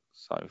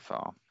so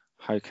far.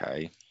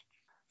 Okay.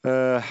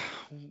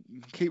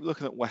 Keep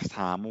looking at West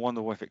Ham. I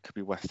wonder if it could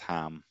be West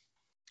Ham.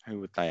 Who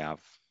would they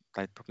have?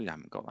 They probably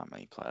haven't got that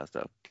many players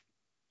there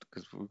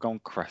because we've gone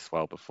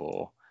Cresswell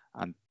before,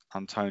 and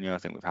Antonio I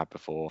think we've had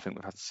before. I think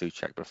we've had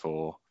Souček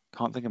before.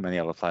 Can't think of many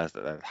other players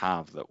that they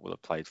have that will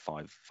have played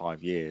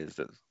five years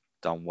that's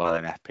done well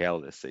in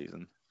FPL this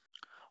season.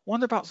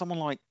 Wonder about someone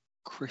like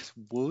Chris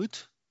Wood.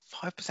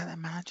 5% of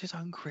managers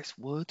own Chris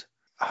Wood.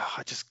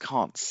 I just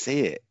can't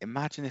see it.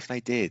 Imagine if they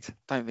did.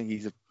 Don't think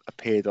he's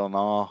appeared on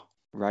our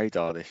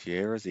radar this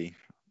year, has he?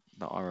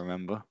 That I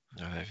remember.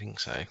 I don't think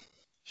so.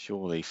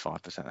 Surely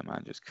 5% of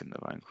managers couldn't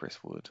have owned Chris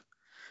Wood.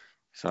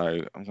 So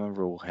I'm going to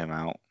rule him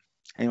out.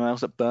 Anyone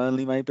else at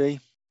Burnley,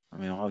 maybe? I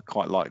mean, I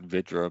quite like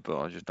Vidra, but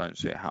I just don't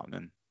see it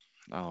happening.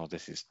 Oh,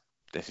 this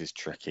is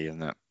tricky,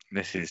 isn't it?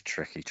 This is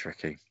tricky.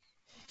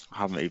 I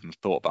haven't even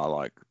thought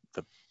about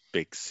the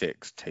big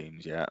 6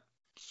 teams yet.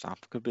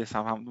 Could be a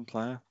Southampton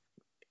player.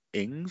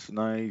 Ings?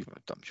 No, I'm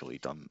sure he's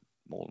done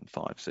more than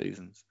 5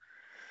 seasons.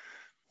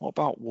 What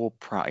about Ward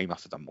Pratt? He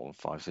must have done more than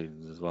 5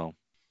 seasons as well.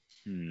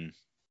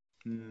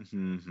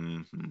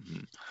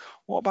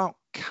 What about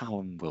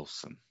Callum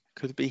Wilson?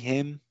 Could it be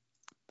him?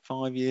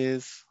 5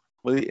 years?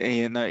 Well,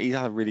 he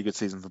had a really good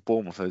season for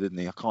Bournemouth, though, didn't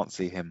he? I can't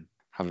see him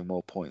having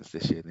more points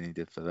this year than he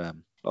did for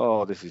them.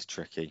 Oh, this is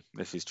tricky.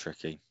 Liverpool.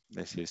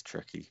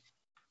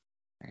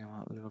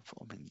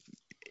 I mean,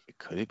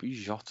 could it be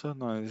Jota?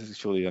 No, this is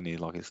surely only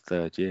his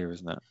 3rd year,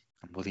 isn't it?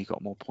 And will he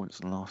got more points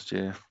than last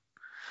year?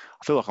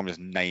 I feel like I'm just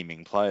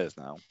naming players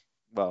now.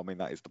 Well, I mean,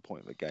 that is the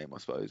point of the game, I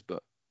suppose,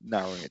 but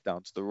narrowing it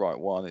down to the right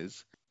one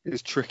is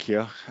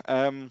trickier.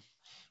 It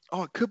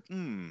could.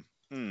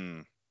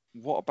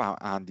 What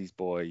about Andy's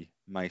boy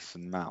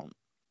Mason Mount?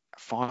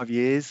 5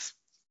 years?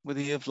 Would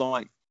he have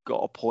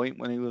got a point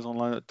when he was on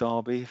loan at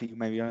Derby? If he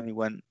maybe only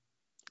went.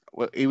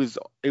 Well, he was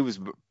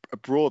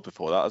abroad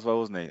before that as well,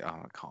 wasn't he?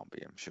 Oh, it can't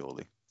be him,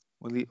 surely.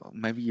 Well,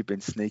 maybe you've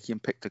been sneaky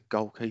and picked a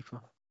goalkeeper.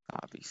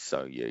 That'd be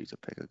so you to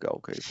pick a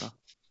goalkeeper.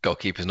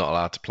 Goalkeeper's not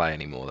allowed to play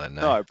anymore then,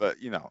 no? No,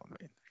 but you know what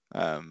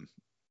I mean.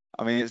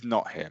 I mean, it's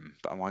not him,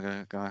 but am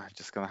I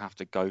just gonna have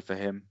to go for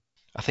him?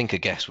 I think a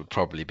guess would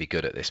probably be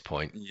good at this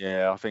point.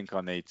 Yeah, I think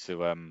I need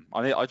to. I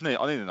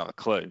need another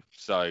clue.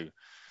 So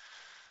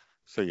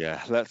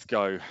yeah, let's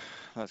go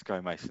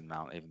Mason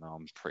Mount, even though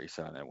I'm pretty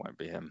certain it won't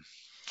be him.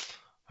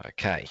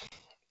 Okay.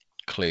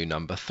 Clue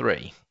number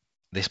 3.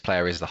 This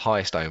player is the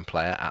highest owned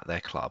player at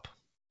their club.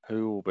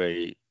 Who will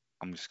be?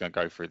 I'm just going to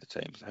go through the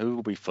teams. Who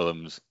will be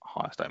Fulham's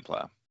highest owned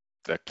player?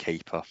 The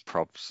keeper,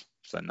 probs.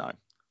 So no.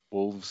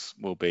 Wolves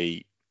will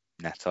be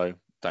Neto.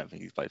 Don't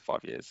think he's played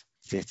 5 years.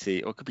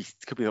 City, or it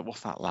could be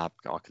what's that lad?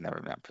 I can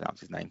never pronounce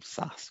his name.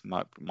 Sass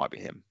might be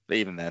him. But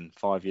even then,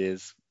 5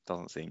 years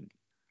doesn't seem.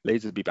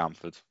 Leeds would be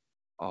Bamford.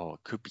 Oh, it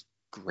could be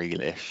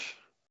Grealish.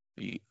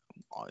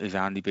 Is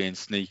Andy being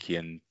sneaky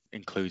and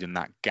including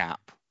that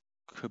gap?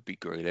 Could be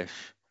Grealish.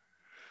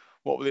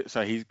 What will it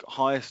say? He's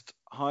highest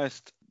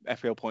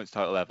FPL points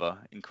total ever.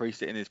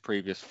 Increased it in his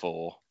previous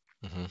 4.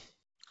 Mm-hmm.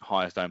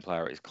 Highest owned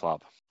player at his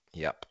club.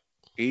 Yep.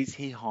 Is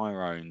he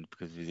higher owned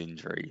because of his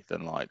injury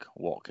than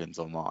Watkins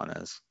or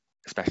Martinez?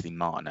 Especially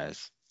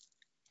Martinez.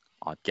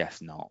 I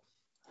guess not.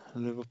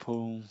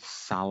 Liverpool,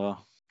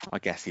 Salah. I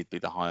guess he'd be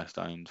the highest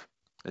owned.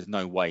 There's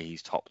no way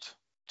he's topped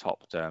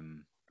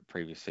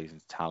previous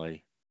season's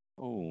tally.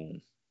 Oh,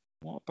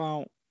 what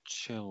about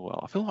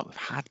Chilwell? I feel like we've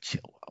had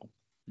Chilwell.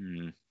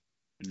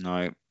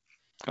 No.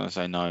 Gonna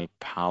say no.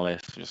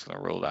 Palace. I'm just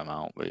gonna rule them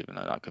out. But even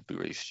though that could be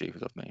really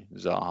stupid of me.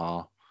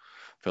 Zaha.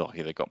 I feel like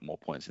he'd have got more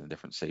points in a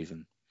different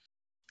season.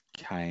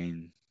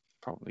 Kane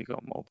probably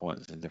got more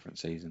points in a different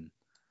season.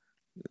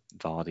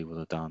 Vardy would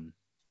have done.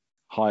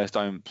 Highest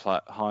owned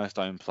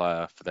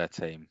player for their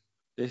team.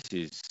 This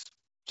is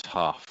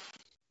tough.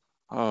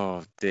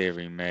 Oh,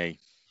 dearie me.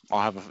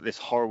 I have this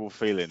horrible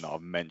feeling that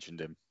I've mentioned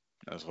him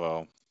as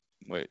well,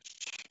 which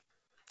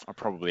I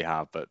probably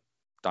have, but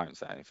don't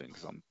say anything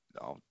because I'm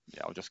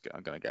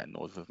going to get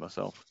annoyed with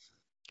myself.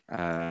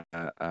 Well,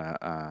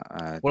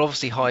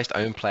 obviously, highest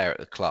owned player at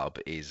the club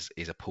is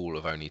a pool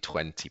of only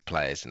 20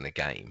 players in the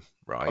game,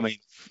 right? I mean,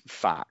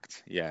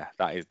 fact. Yeah,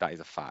 that is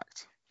a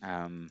fact.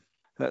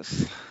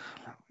 Let's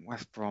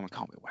West Brom. It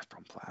can't be a West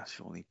Brom player,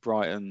 surely.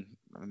 Brighton.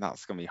 I mean,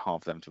 that's going to be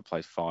hard for them to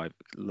replace 5.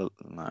 No,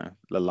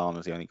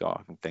 Lallana's the only guy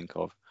I can think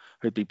of.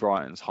 Who'd be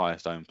Brighton's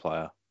highest owned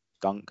player?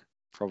 Dunk,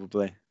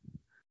 probably.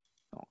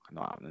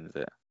 Not happening, is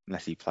it?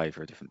 Unless he played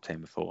for a different team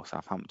before.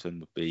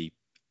 Southampton would be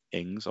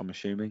Ings, I'm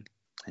assuming.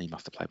 He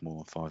must have played more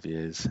than 5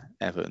 years.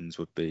 Everton's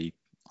would be,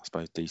 I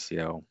suppose,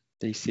 DCL.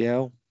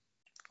 DCL,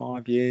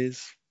 5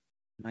 years,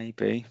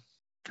 maybe.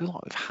 I feel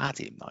like we've had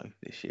him though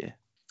this year.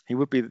 He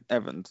would be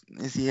Everton's.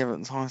 Is he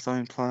Everton's highest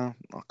owned player?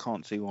 I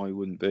can't see why he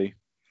wouldn't be.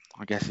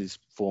 I guess his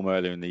form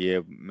earlier in the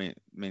year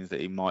means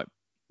that he might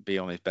be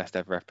on his best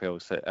ever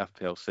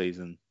FPL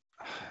season.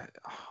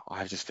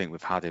 I just think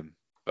we've had him.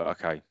 But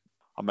okay,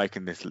 I'm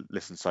making this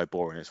listen so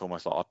boring. It's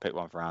almost like I'd pick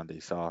one for Andy.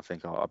 So I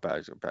think I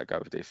better go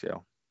with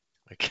DCL.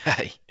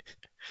 Okay.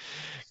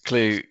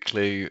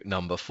 Clue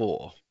number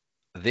 4.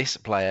 This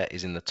player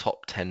is in the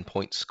top 10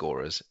 point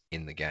scorers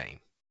in the game.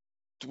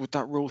 Would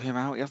that rule him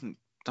out? He hasn't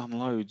done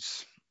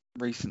loads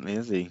recently,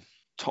 has he?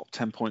 Top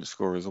 10 point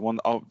scorers. I'd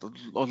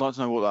like to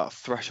know what that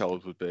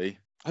threshold would be.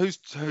 Who's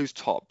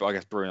top? I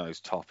guess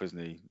Bruno's top, isn't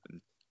he?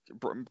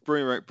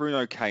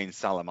 Bruno, Kane,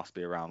 Salah must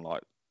be around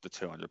like the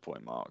 200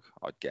 point mark,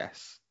 I'd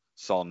guess.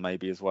 Son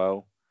maybe as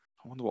well.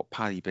 I wonder what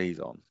Paddy B's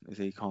on. Is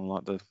he kind of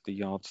like the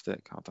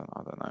yardstick? I don't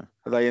know.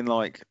 Are they in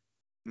like?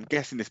 I'm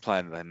guessing this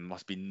player then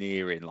must be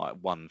nearing like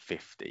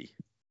 150,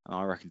 and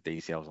I reckon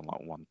DCL's on like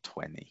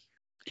 120.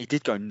 He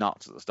did go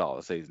nuts at the start of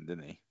the season,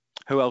 didn't he?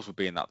 Who else would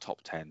be in that top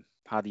 10?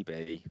 Paddy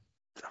B.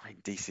 I mean,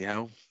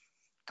 DCL.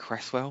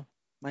 Cresswell,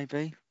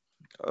 maybe?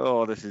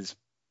 Oh, this is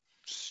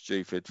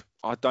stupid.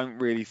 I don't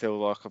really feel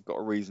like I've got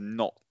a reason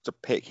not to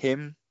pick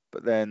him,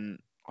 but then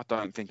I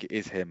don't think it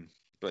is him.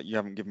 But you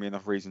haven't given me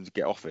enough reason to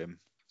get off him.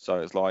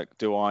 So it's like,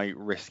 do I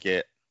risk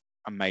it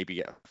and maybe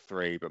get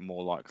 3, but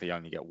more likely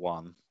only get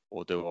 1?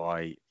 Or do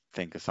I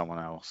think of someone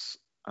else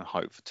and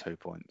hope for 2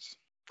 points?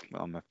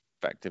 I'm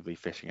effectively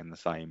fishing in the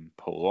same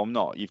pool. Well, I'm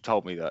not. You've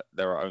told me that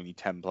there are only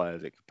 10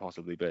 players it could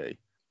possibly be,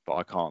 but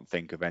I can't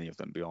think of any of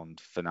them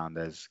beyond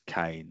Fernandes,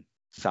 Kane,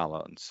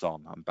 Salah and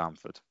Son and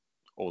Bamford,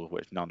 all of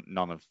which none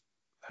of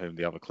whom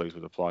the other clues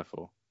would apply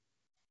for.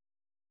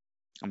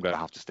 I'm going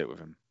to have to stick with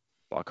him,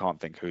 but I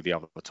can't think who the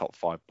other top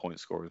 5 point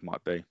scorers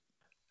might be.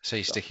 So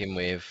you're sticking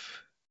with...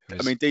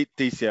 I mean,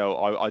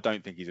 DCL, I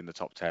don't think he's in the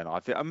top 10. I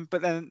think,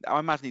 but then I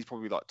imagine he's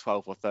probably like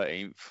 12th or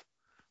 13th.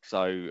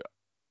 So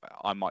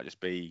I might just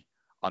be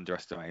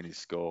underestimating his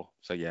score.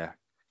 So yeah,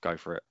 go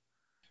for it.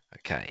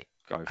 Okay.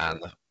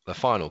 And the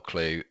final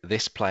clue,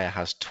 this player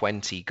has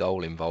 20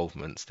 goal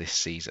involvements this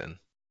season.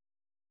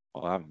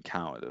 Well, I haven't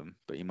counted them,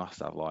 but he must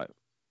have like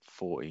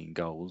 14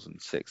 goals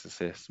and 6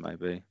 assists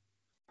maybe.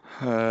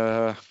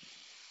 I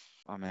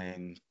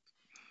mean...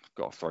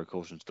 got to throw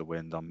caution to the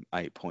wind. I'm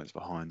 8 points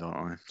behind,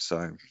 aren't I?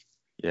 So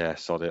yeah,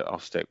 sod it. I'll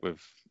stick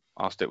with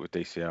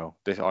DCL.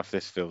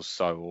 This feels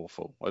so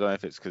awful. I don't know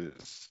if it's because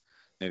it's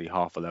nearly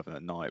 11:30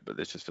 at night, but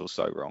this just feels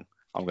so wrong.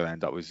 I'm going to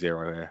end up with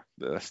 0 here.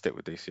 But let's stick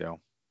with DCL.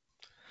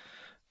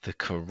 The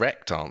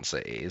correct answer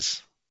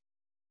is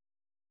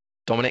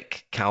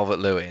Dominic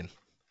Calvert-Lewin.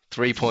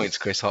 3 points,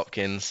 Chris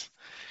Hopkins.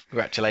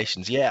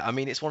 Congratulations. Yeah, I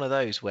mean, it's one of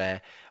those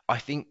where I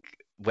think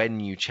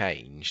when you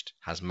changed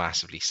has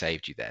massively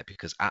saved you there,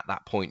 because at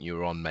that point you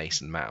were on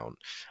Mason Mount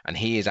and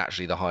he is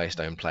actually the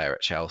highest owned player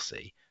at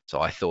Chelsea. So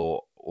I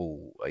thought,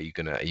 oh, are you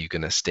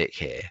gonna stick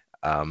here?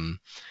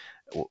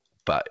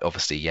 But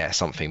obviously, yeah,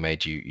 something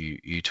made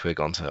you twig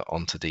onto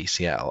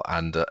DCL,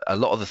 and a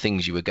lot of the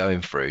things you were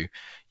going through,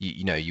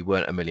 you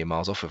weren't a million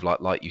miles off of.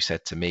 Like you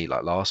said to me,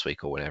 like last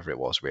week or whenever it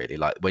was, really,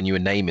 like when you were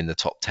naming the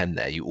top 10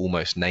 there, you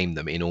almost named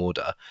them in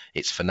order.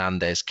 It's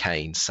Fernandes,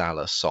 Kane,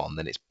 Salah, Son,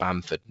 then it's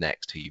Bamford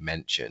next, who you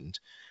mentioned.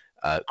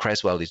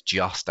 Cresswell is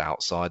just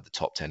outside the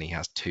top 10. He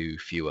has 2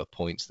 fewer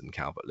points than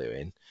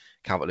Calvert-Lewin.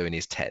 Calvert-Lewin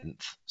is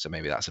 10th, so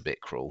maybe that's a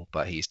bit cruel,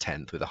 but he's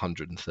 10th with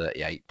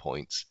 138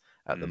 points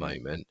at the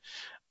moment.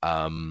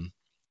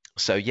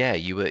 So yeah,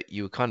 you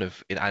were kind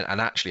of,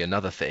 and actually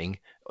another thing,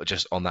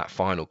 just on that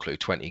final clue,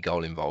 20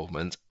 goal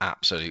involvement,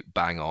 absolute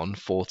bang on,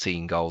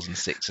 14 goals and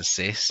 6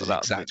 assists, so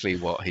that's exactly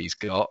what he's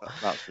got.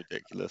 That's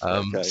ridiculous.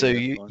 Okay, so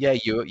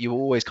you were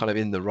always kind of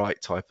in the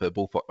right type of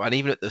ballpark, and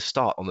even at the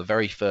start, on the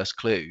very first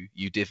clue,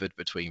 you differed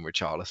between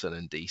Richarlison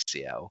and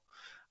DCL.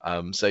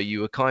 So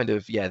you were kind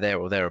of there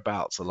or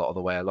thereabouts a lot of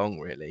the way along,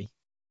 really.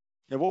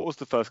 Yeah, what was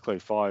the first clue?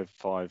 Five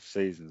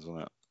seasons,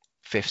 wasn't it?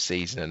 5th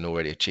season and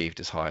already achieved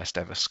his highest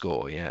ever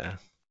score. Yeah.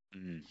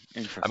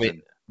 Interesting. I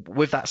mean,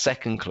 with that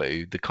second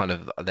clue, the kind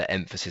of the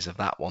emphasis of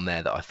that one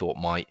there that I thought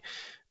might,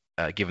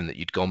 given that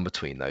you'd gone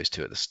between those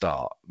two at the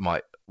start,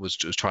 was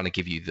trying to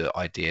give you the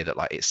idea that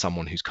like it's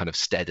someone who's kind of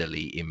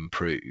steadily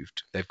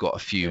improved. They've got a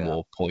few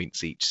more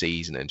points each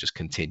season and just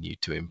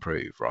continued to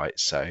improve, right?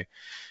 So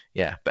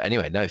yeah, but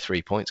anyway, no,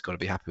 3 points. Got to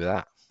be happy with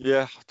that.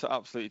 Yeah, to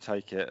absolutely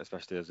take it,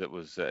 especially as it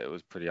was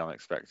pretty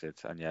unexpected.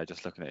 And yeah,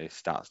 just looking at his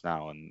stats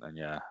now, and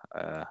yeah,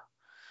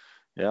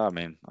 yeah, I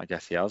mean, I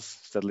guess he has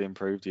steadily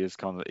improved. He's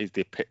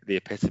the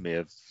epitome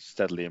of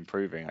steadily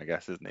improving, I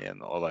guess, isn't he?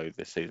 And although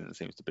this season it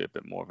seems to be a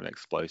bit more of an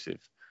explosive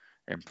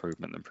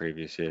improvement than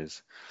previous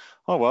years.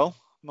 Oh well,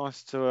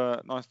 nice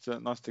to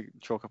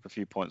chalk up a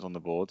few points on the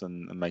board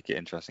and make it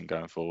interesting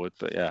going forward.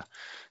 But yeah,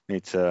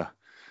 need to.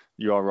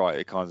 You are right.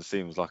 It kind of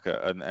seems like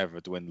an ever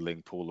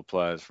dwindling pool of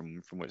players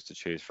from which to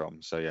choose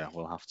from. So yeah,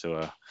 we'll have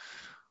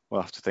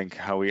to think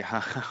how we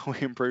how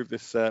we improve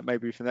this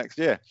maybe for next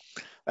year.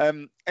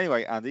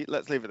 Anyway, Andy,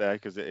 let's leave it there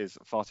because it is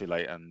far too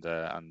late, and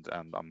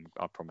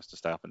I promise to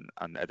stay up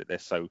and edit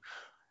this so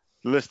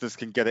the listeners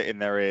can get it in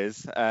their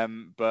ears.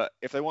 But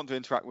if they want to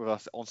interact with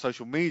us on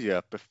social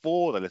media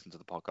before they listen to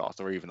the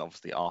podcast, or even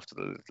obviously after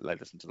they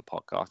listen to the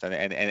podcast, and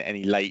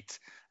any late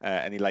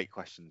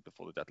questions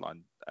before the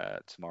deadline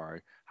tomorrow,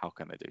 how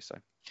can they do so?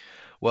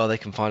 Well, they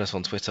can find us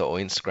on Twitter or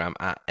Instagram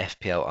at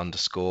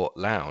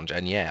FPL_lounge.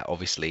 And yeah,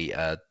 obviously,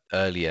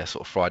 earlier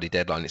sort of Friday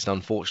deadline. It's an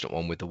unfortunate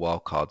one with the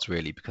wildcards,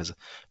 really, because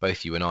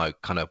both you and I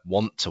kind of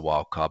want to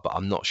wildcard, but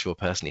I'm not sure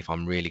personally if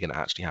I'm really going to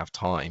actually have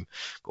time.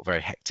 Got a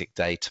very hectic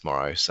day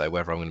tomorrow, so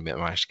whether I'm going to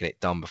manage to get it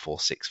done before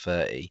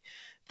 6:30.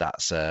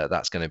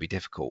 That's going to be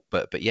difficult.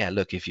 But yeah,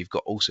 look, if you've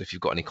got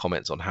any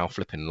comments on how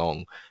flipping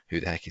long who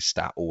the heck is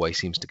Stat always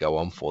seems to go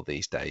on for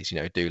these days,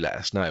 do let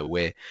us know.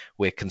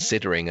 We're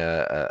considering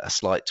a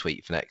slight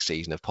tweak for next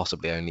season of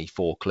possibly only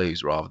 4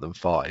 clues rather than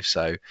 5.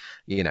 So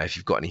if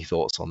you've got any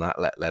thoughts on that,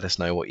 let us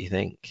know what you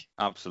think.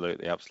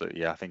 Absolutely.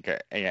 Yeah, I think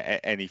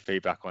any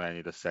feedback on any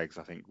of the segs,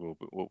 I think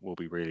will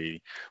be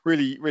really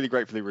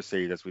gratefully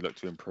received as we look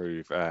to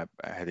improve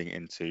heading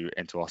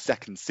into our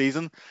second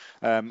season.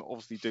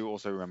 Obviously, do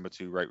also remember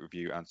to rate,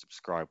 review, and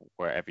subscribe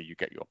wherever you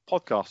get your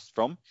podcasts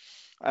from.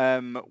 I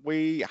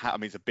mean,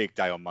 it's a big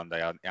day on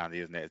Monday, Andy,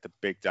 isn't it? It's a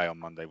big day on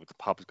Monday with the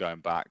pubs going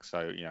back. So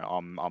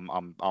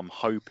I'm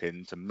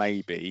hoping to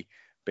maybe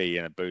be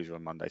in a boozer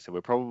on Monday. So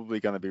we're probably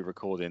going to be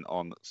recording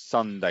on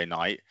Sunday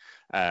night,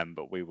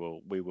 but we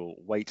will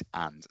wait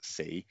and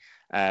see.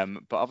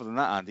 But other than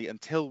that, Andy,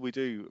 until we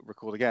do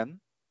record again,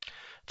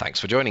 thanks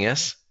for joining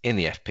us in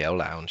the FPL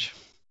Lounge.